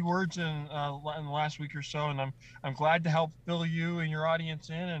shared a few words in the last week or so, and I'm glad to help fill you and your audience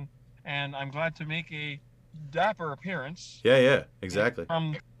in, and I'm glad to make a dapper appearance. Yeah, exactly.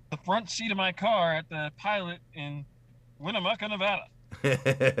 From the front seat of my car at the Pilot in Winnemucca, Nevada.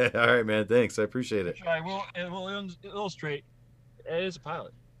 All right, man. Thanks. I appreciate it. It will illustrate. It is a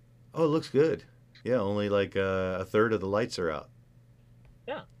Pilot. Oh, it looks good. Yeah, only like a third of the lights are out.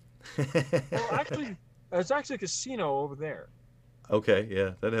 Yeah. Well, actually, it's actually a casino over there. Okay,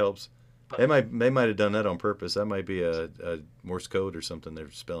 yeah, that helps. They might have done that on purpose. That might be a Morse code or something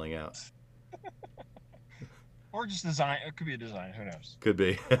they're spelling out. Or just design. It could be a design. Who knows? Could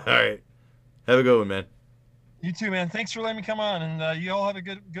be. All right. Have a good one, man. You too, man. Thanks for letting me come on, and you all have a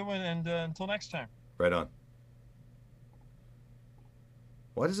good one. And until next time. Right on.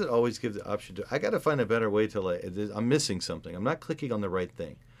 Why does it always give the option to? I got to find a better way to. I'm missing something. I'm not clicking on the right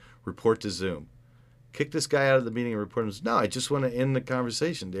thing. Report to Zoom. Kick this guy out of the meeting and report him. No, I just want to end the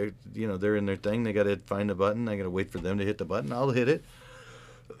conversation. They're in their thing. They got to find the button. I got to wait for them to hit the button. I'll hit it.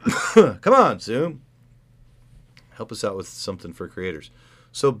 Come on, Zoom. Help us out with something for creators.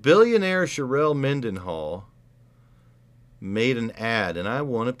 So billionaire Sherelle Mendenhall made an ad, and I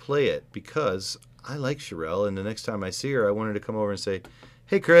want to play it because I like Sherelle, and the next time I see her, I want her to come over and say,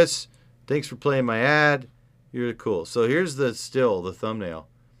 "Hey, Chris, thanks for playing my ad. You're cool." So here's the thumbnail.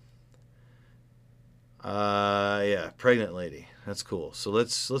 Yeah, pregnant lady. That's cool. So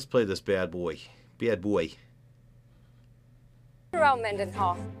let's play this bad boy. Bad boy. Sherelle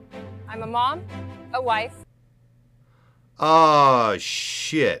Mendenhall. I'm a mom, a wife. Oh,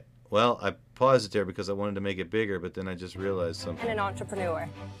 shit. Well, I paused it there because I wanted to make it bigger, but then I just realized something. And an entrepreneur.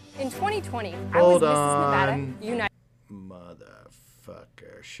 In 2020, Hold I was on. Mrs. Nevada United.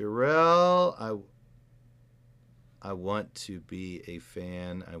 Motherfucker. Sherelle, I want to be a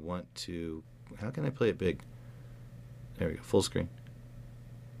fan. I want to... How can I play it big? There we go. Full screen.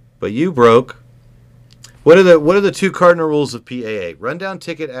 But you broke. What are the two cardinal rules of PAA? Rundown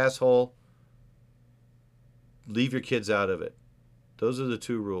ticket, asshole. Leave your kids out of it. Those are the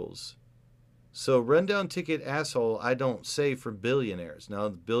two rules. So rundown ticket, asshole, I don't say for billionaires. Now,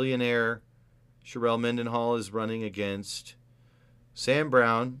 the billionaire Sherelle Mendenhall is running against Sam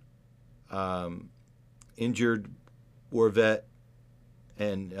Brown, injured war vet,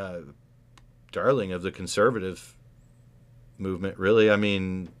 and darling of the conservative movement, really. I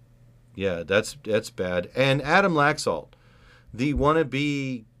mean, yeah, that's bad. And Adam Laxalt, the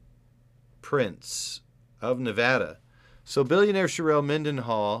wannabe prince of Nevada. So billionaire Sherelle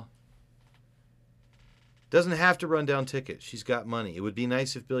Mendenhall doesn't have to run down ticket. She's got money. It would be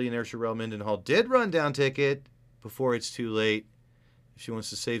nice if billionaire Sherelle Mendenhall did run down ticket before it's too late. If she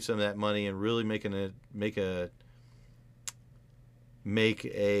wants to save some of that money and really make a make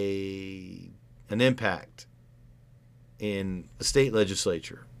an impact in the state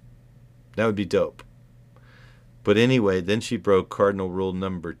legislature. That would be dope. But anyway, then she broke cardinal rule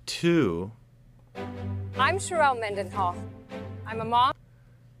number 2. I'm Sherelle Mendenhall. I'm a mom.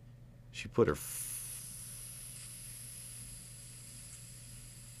 She put her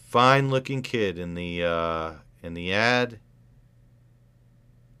fine-looking kid in the ad.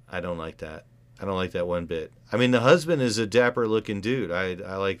 I don't like that. I don't like that one bit. I mean, the husband is a dapper-looking dude. I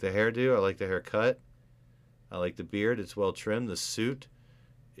like the hairdo. I like the haircut. I like the beard. It's well trimmed. The suit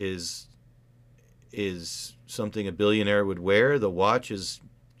is something a billionaire would wear. The watch is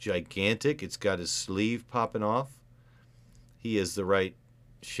gigantic. It's got his sleeve popping off. He is the right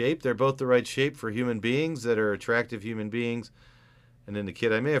shape. They're both the right shape for human beings that are attractive human beings. And then the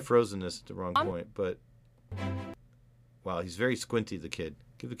kid, I may have frozen this at the wrong point, but wow, he's very squinty, the kid.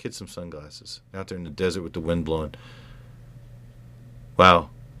 Give the kid some sunglasses. Out there in the desert with the wind blowing. Wow.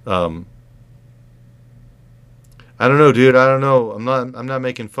 I don't know, dude. I don't know. I'm not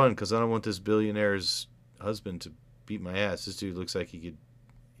making fun because I don't want this billionaire's husband to beat my ass. This dude looks like he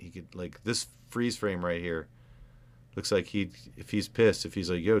could like this freeze frame right here. Looks like if he's pissed, if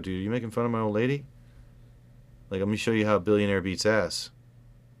he's like, yo, dude, are you making fun of my old lady? Like, let me show you how a billionaire beats ass.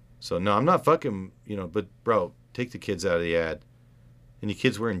 So, no, I'm not fucking, but, bro, take the kids out of the ad. Any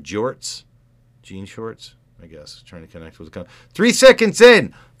kids wearing jorts? Jean shorts? I guess. Trying to connect with the 3 seconds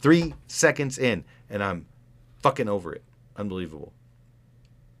in! 3 seconds in. And I'm fucking over it. Unbelievable.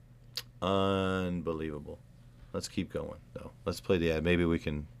 Unbelievable. Let's keep going, though. Let's play the ad. Maybe we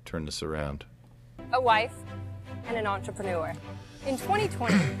can turn this around. A wife, and an entrepreneur. In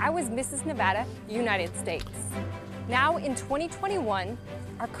 2020, I was Mrs. Nevada, United States. Now in 2021,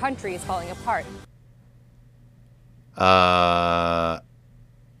 our country is falling apart.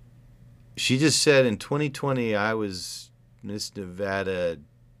 She just said in 2020 I was Miss Nevada,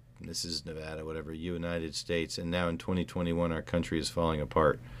 Mrs. Nevada, whatever, United States, and now in 2021 our country is falling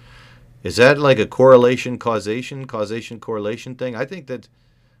apart. Is that like a causation correlation thing? I think that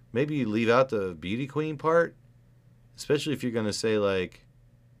maybe you leave out the beauty queen part. Especially if you're going to say like,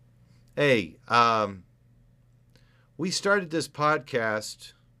 hey, we started this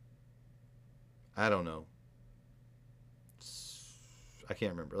podcast, I don't know. I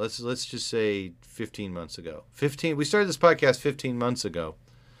can't remember. Let's just say 15 months ago. We started this podcast 15 months ago.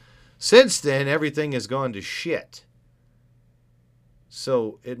 Since then, everything has gone to shit.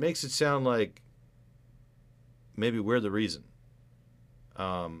 So it makes it sound like maybe we're the reason.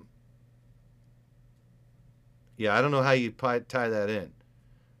 Yeah, I don't know how you tie that in.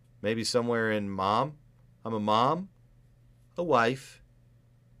 Maybe somewhere in mom. I'm a mom, a wife,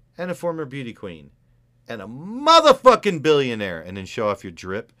 and a former beauty queen. And a motherfucking billionaire. And then show off your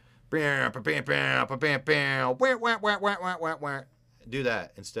drip. Do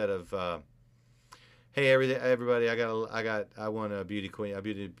that instead of, hey, everybody, I won a beauty queen, a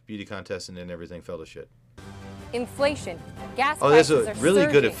beauty contest, and then everything fell to shit. Inflation, gas there's prices are really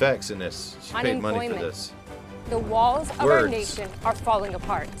surging. good effects in this. She paid money for this. The walls of our Words. nation are falling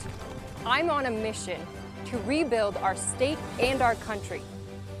apart. I'm on a mission to rebuild our state and our country,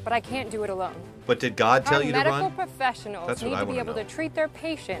 but I can't do it alone. But did God tell you to run? Our medical professionals That's what need I to be wanna able know. to treat their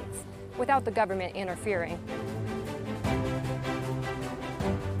patients without the government interfering.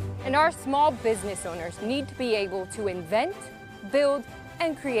 And our small business owners need to be able to invent, build,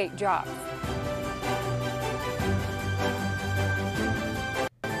 and create jobs.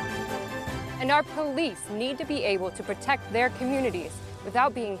 And our police need to be able to protect their communities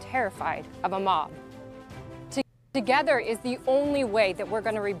without being terrified of a mob. Together is the only way that we're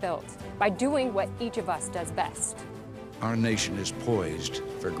going to rebuild, by doing what each of us does best. Our nation is poised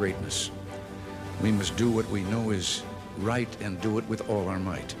for greatness. We must do what we know is right and do it with all our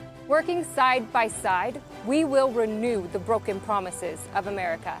might. Working side by side, we will renew the broken promises of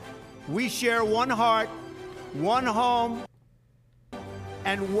America. We share one heart, one home,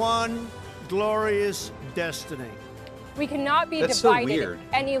 and one glorious destiny. We cannot be That's so divided weird.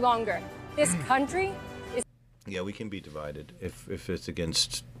 any longer. This country is... Yeah, we can be divided if it's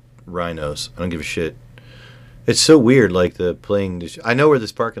against rhinos. I don't give a shit. It's so weird, like the playing. I know where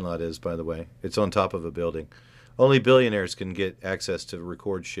this parking lot is, by the way. It's on top of a building. Only billionaires can get access to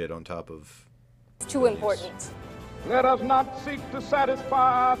record shit on top of. too important. Let us not seek to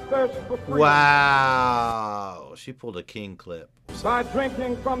satisfy our thirst for freedom Wow, she pulled a King clip. by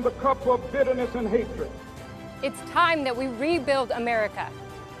drinking from the cup of bitterness and hatred. It's time that we rebuild America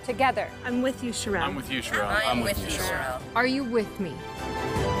together. I'm with you, Sherelle. I'm with you, Sherelle. I'm with you, Sherelle. Are you with me?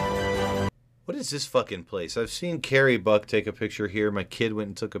 What is this fucking place? I've seen Carrie Buck take a picture here. My kid went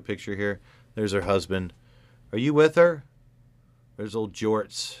and took a picture here. There's her husband. Are you with her? There's old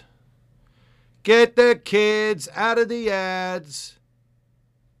Jorts. Get the kids out of the ads.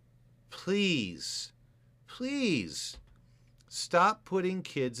 Please, please stop putting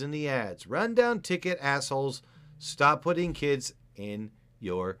kids in the ads. Rundown ticket assholes, stop putting kids in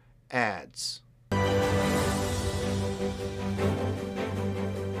your ads.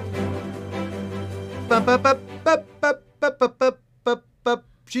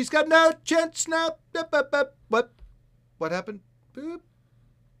 She's got no chance now. What happened? Boop.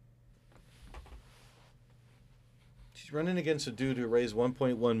 She's running against a dude who raised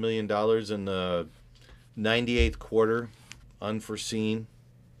 $1.1 million in the 98th quarter. Unforeseen.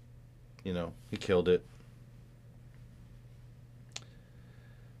 You know, he killed it.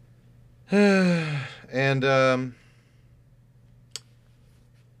 And Adam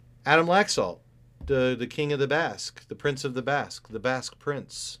Laxalt, the king of the Basque, the prince of the Basque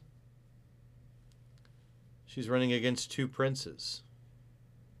prince. She's running against two princes.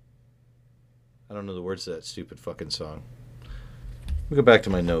 I don't know the words to that stupid fucking song. Let me go back to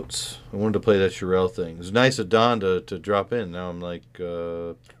my notes. I wanted to play that Sherelle thing. It was nice of Don to drop in. Now I'm like,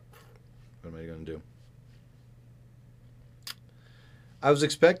 what am I going to do? I was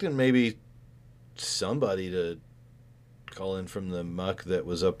expecting maybe somebody to call in from the muck that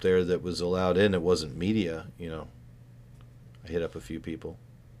was up there that was allowed in. It wasn't media, you know. I hit up a few people.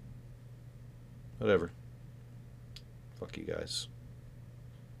 Whatever. Fuck you guys.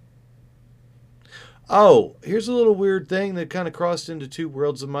 Oh, here's a little weird thing that kind of crossed into two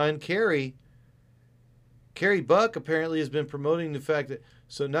worlds of mine. Carrie Buck apparently has been promoting the fact that,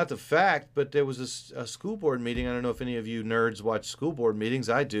 so not the fact, but there was a school board meeting. I don't know if any of you nerds watch school board meetings.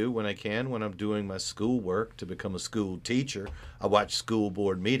 I do when I can, when I'm doing my school work to become a school teacher. I watch school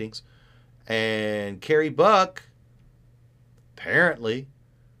board meetings. And Carrie Buck apparently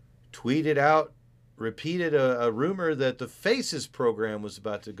tweeted out, repeated a rumor that the Faces program was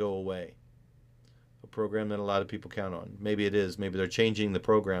about to go away. A program that a lot of people count on. Maybe it is. Maybe they're changing the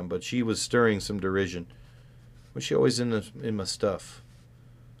program. But she was stirring some derision. Was she always in my stuff?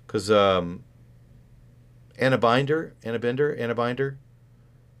 Because Anna Binder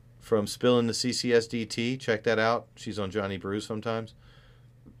from Spilling the CCSDT, check that out. She's on Johnny Brew sometimes.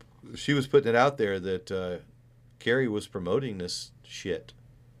 She was putting it out there that Carrie was promoting this shit.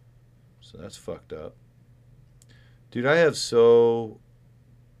 So that's fucked up. Dude, I have so...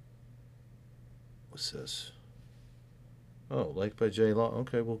 What's this? Oh, liked by Jay Law.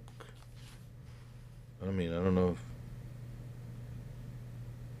 Okay, well... I mean, I don't know if...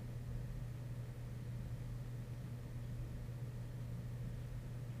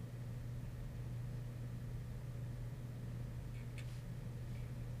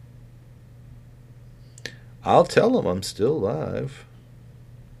 I'll tell them I'm still live.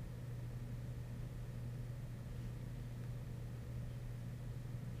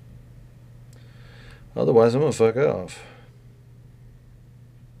 Otherwise, I'm going to fuck off.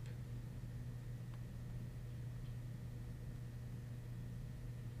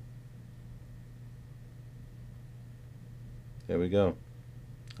 There we go.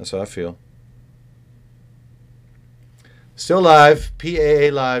 That's how I feel. Still live,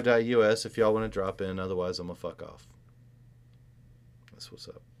 paalive.us if y'all want to drop in. Otherwise, I'm going to fuck off. That's what's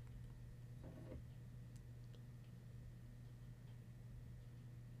up.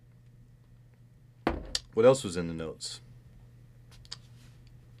 What else was in the notes?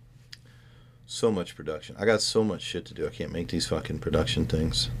 So much production. I got so much shit to do. I can't make these fucking production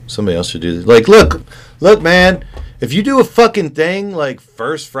things. Somebody else should do this. Like, look, man. If you do a fucking thing like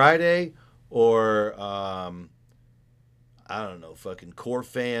First Friday or, I don't know, fucking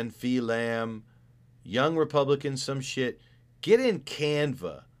Corfan, Phelam, Young Republicans, some shit, get in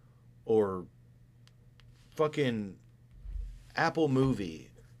Canva or fucking Apple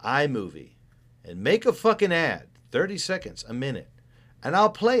Movie, iMovie, and make a fucking ad, 30 seconds, a minute, and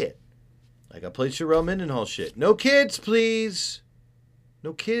I'll play it. Like I played Sherelle Mendenhall shit. No kids, please.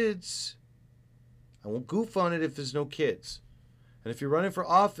 No kids. I won't goof on it if there's no kids. And if you're running for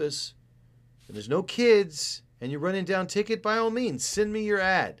office and there's no kids and you're running down ticket, by all means, send me your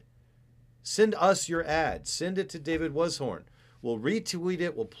ad. Send us your ad. Send it to David Washorn. We'll retweet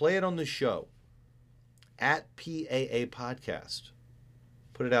it. We'll play it on the show. At PAA Podcast.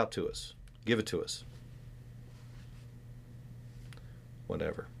 Put it out to us. Give it to us.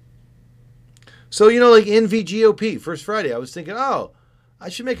 Whatever. So, you know, like NVGOP, First Friday, I was thinking, oh, I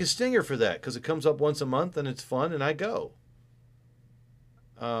should make a stinger for that because it comes up once a month and it's fun and I go.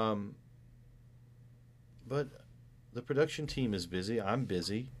 But the production team is busy. I'm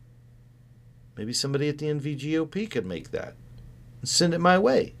busy. Maybe somebody at the NVGOP could make that and send it my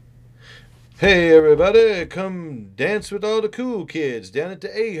way. Hey everybody, come dance with all the cool kids down at the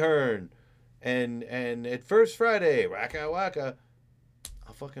Ahern, and at First Friday, waka waka.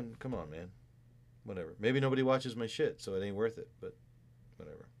 I'll fucking come on, man. Whatever. Maybe nobody watches my shit, so it ain't worth it. But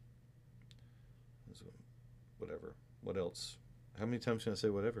whatever. Whatever. What else? How many times can I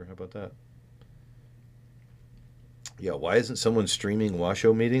say whatever? How about that? Yeah. Why isn't someone streaming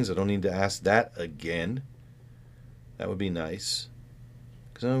Washoe meetings? I don't need to ask that again. That would be nice.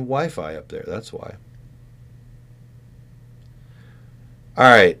 Because I have Wi-Fi up there. That's why. All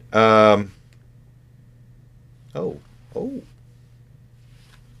right. Oh.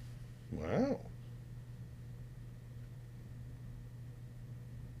 Wow.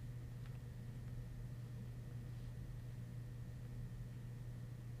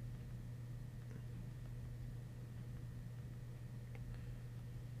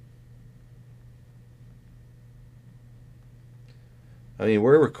 I mean,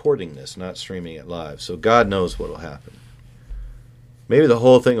 we're recording this, not streaming it live, so God knows what will happen. Maybe the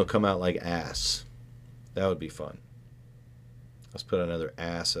whole thing will come out like ass. That would be fun. Let's put another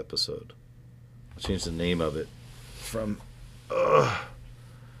ass episode. I'll change the name of it from I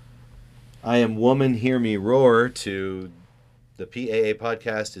Am Woman, Hear Me Roar to the PAA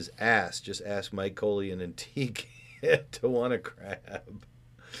podcast is ass. Just ask Mike Coley and Antique to want a crab.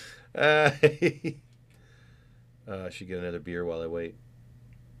 I should get another beer while I wait.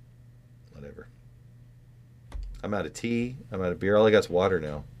 Whatever. I'm out of tea. I'm out of beer. All I got is water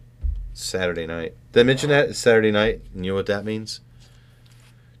now. It's Saturday night. Did I mention that? It's Saturday night. And you know what that means?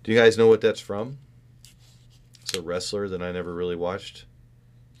 Do you guys know what that's from? It's a wrestler that I never really watched.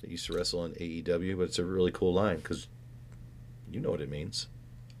 That used to wrestle on AEW, but it's a really cool line because you know what it means.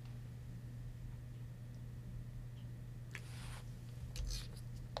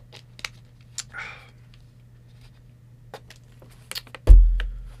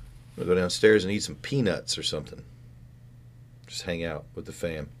 I'll go downstairs and eat some peanuts or something. Just hang out with the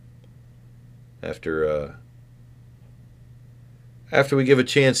fam. After we give a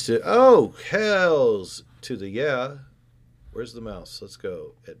chance to, oh, hells to the, yeah. Where's the mouse? Let's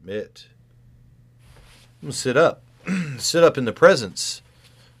go. Admit. I'm going to sit up. Sit up in the presence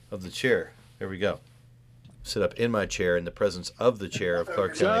of the chair. There we go. Sit up in my chair in the presence of the chair of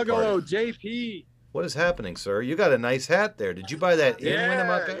Clark County Juggalo, Park. JP. What is happening, sir? You got a nice hat there. Did you buy that in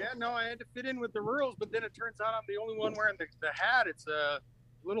Winnemucca? Yeah, no, I had to fit in with the rules, but then it turns out I'm the only one wearing the hat. It's a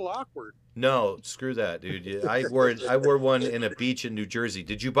little awkward. No, screw that, dude. I wore one in a beach in New Jersey.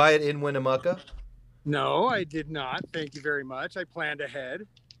 Did you buy it in Winnemucca? No, I did not. Thank you very much. I planned ahead.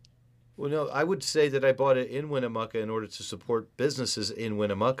 Well, no, I would say that I bought it in Winnemucca in order to support businesses in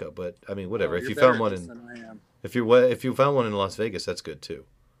Winnemucca. But I mean, whatever. If you found one if you found one in Las Vegas, that's good too.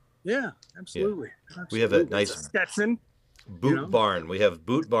 Yeah, absolutely. Yeah. We have a nice Stetson boot barn. We have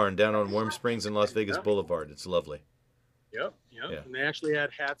Boot Barn down on Warm Springs and Las Vegas Boulevard. It's lovely. Yep. Yeah. And they actually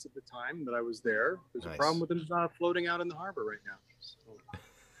had hats at the time that I was there. There's a problem with them floating out in the harbor right now. So.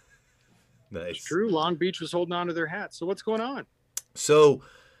 Nice. It's true. Long Beach was holding on to their hats. So what's going on? So,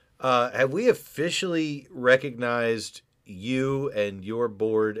 have we officially recognized you and your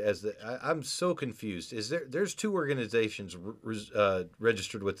board as the? I'm so confused. Is there's two organizations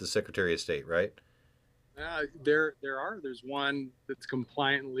registered with the Secretary of State, right? There are. There's one that's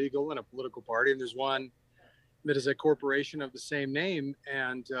compliant and legal and a political party, and there's one that is a corporation of the same name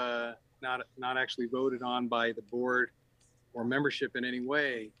and not actually voted on by the board or membership in any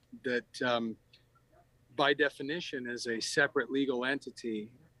way. That by definition is a separate legal entity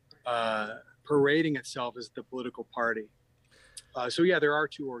parading itself as the political party. So yeah, there are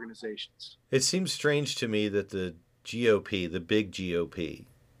two organizations. It seems strange to me that the GOP, the big GOP,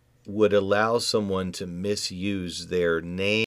 would allow someone to misuse their name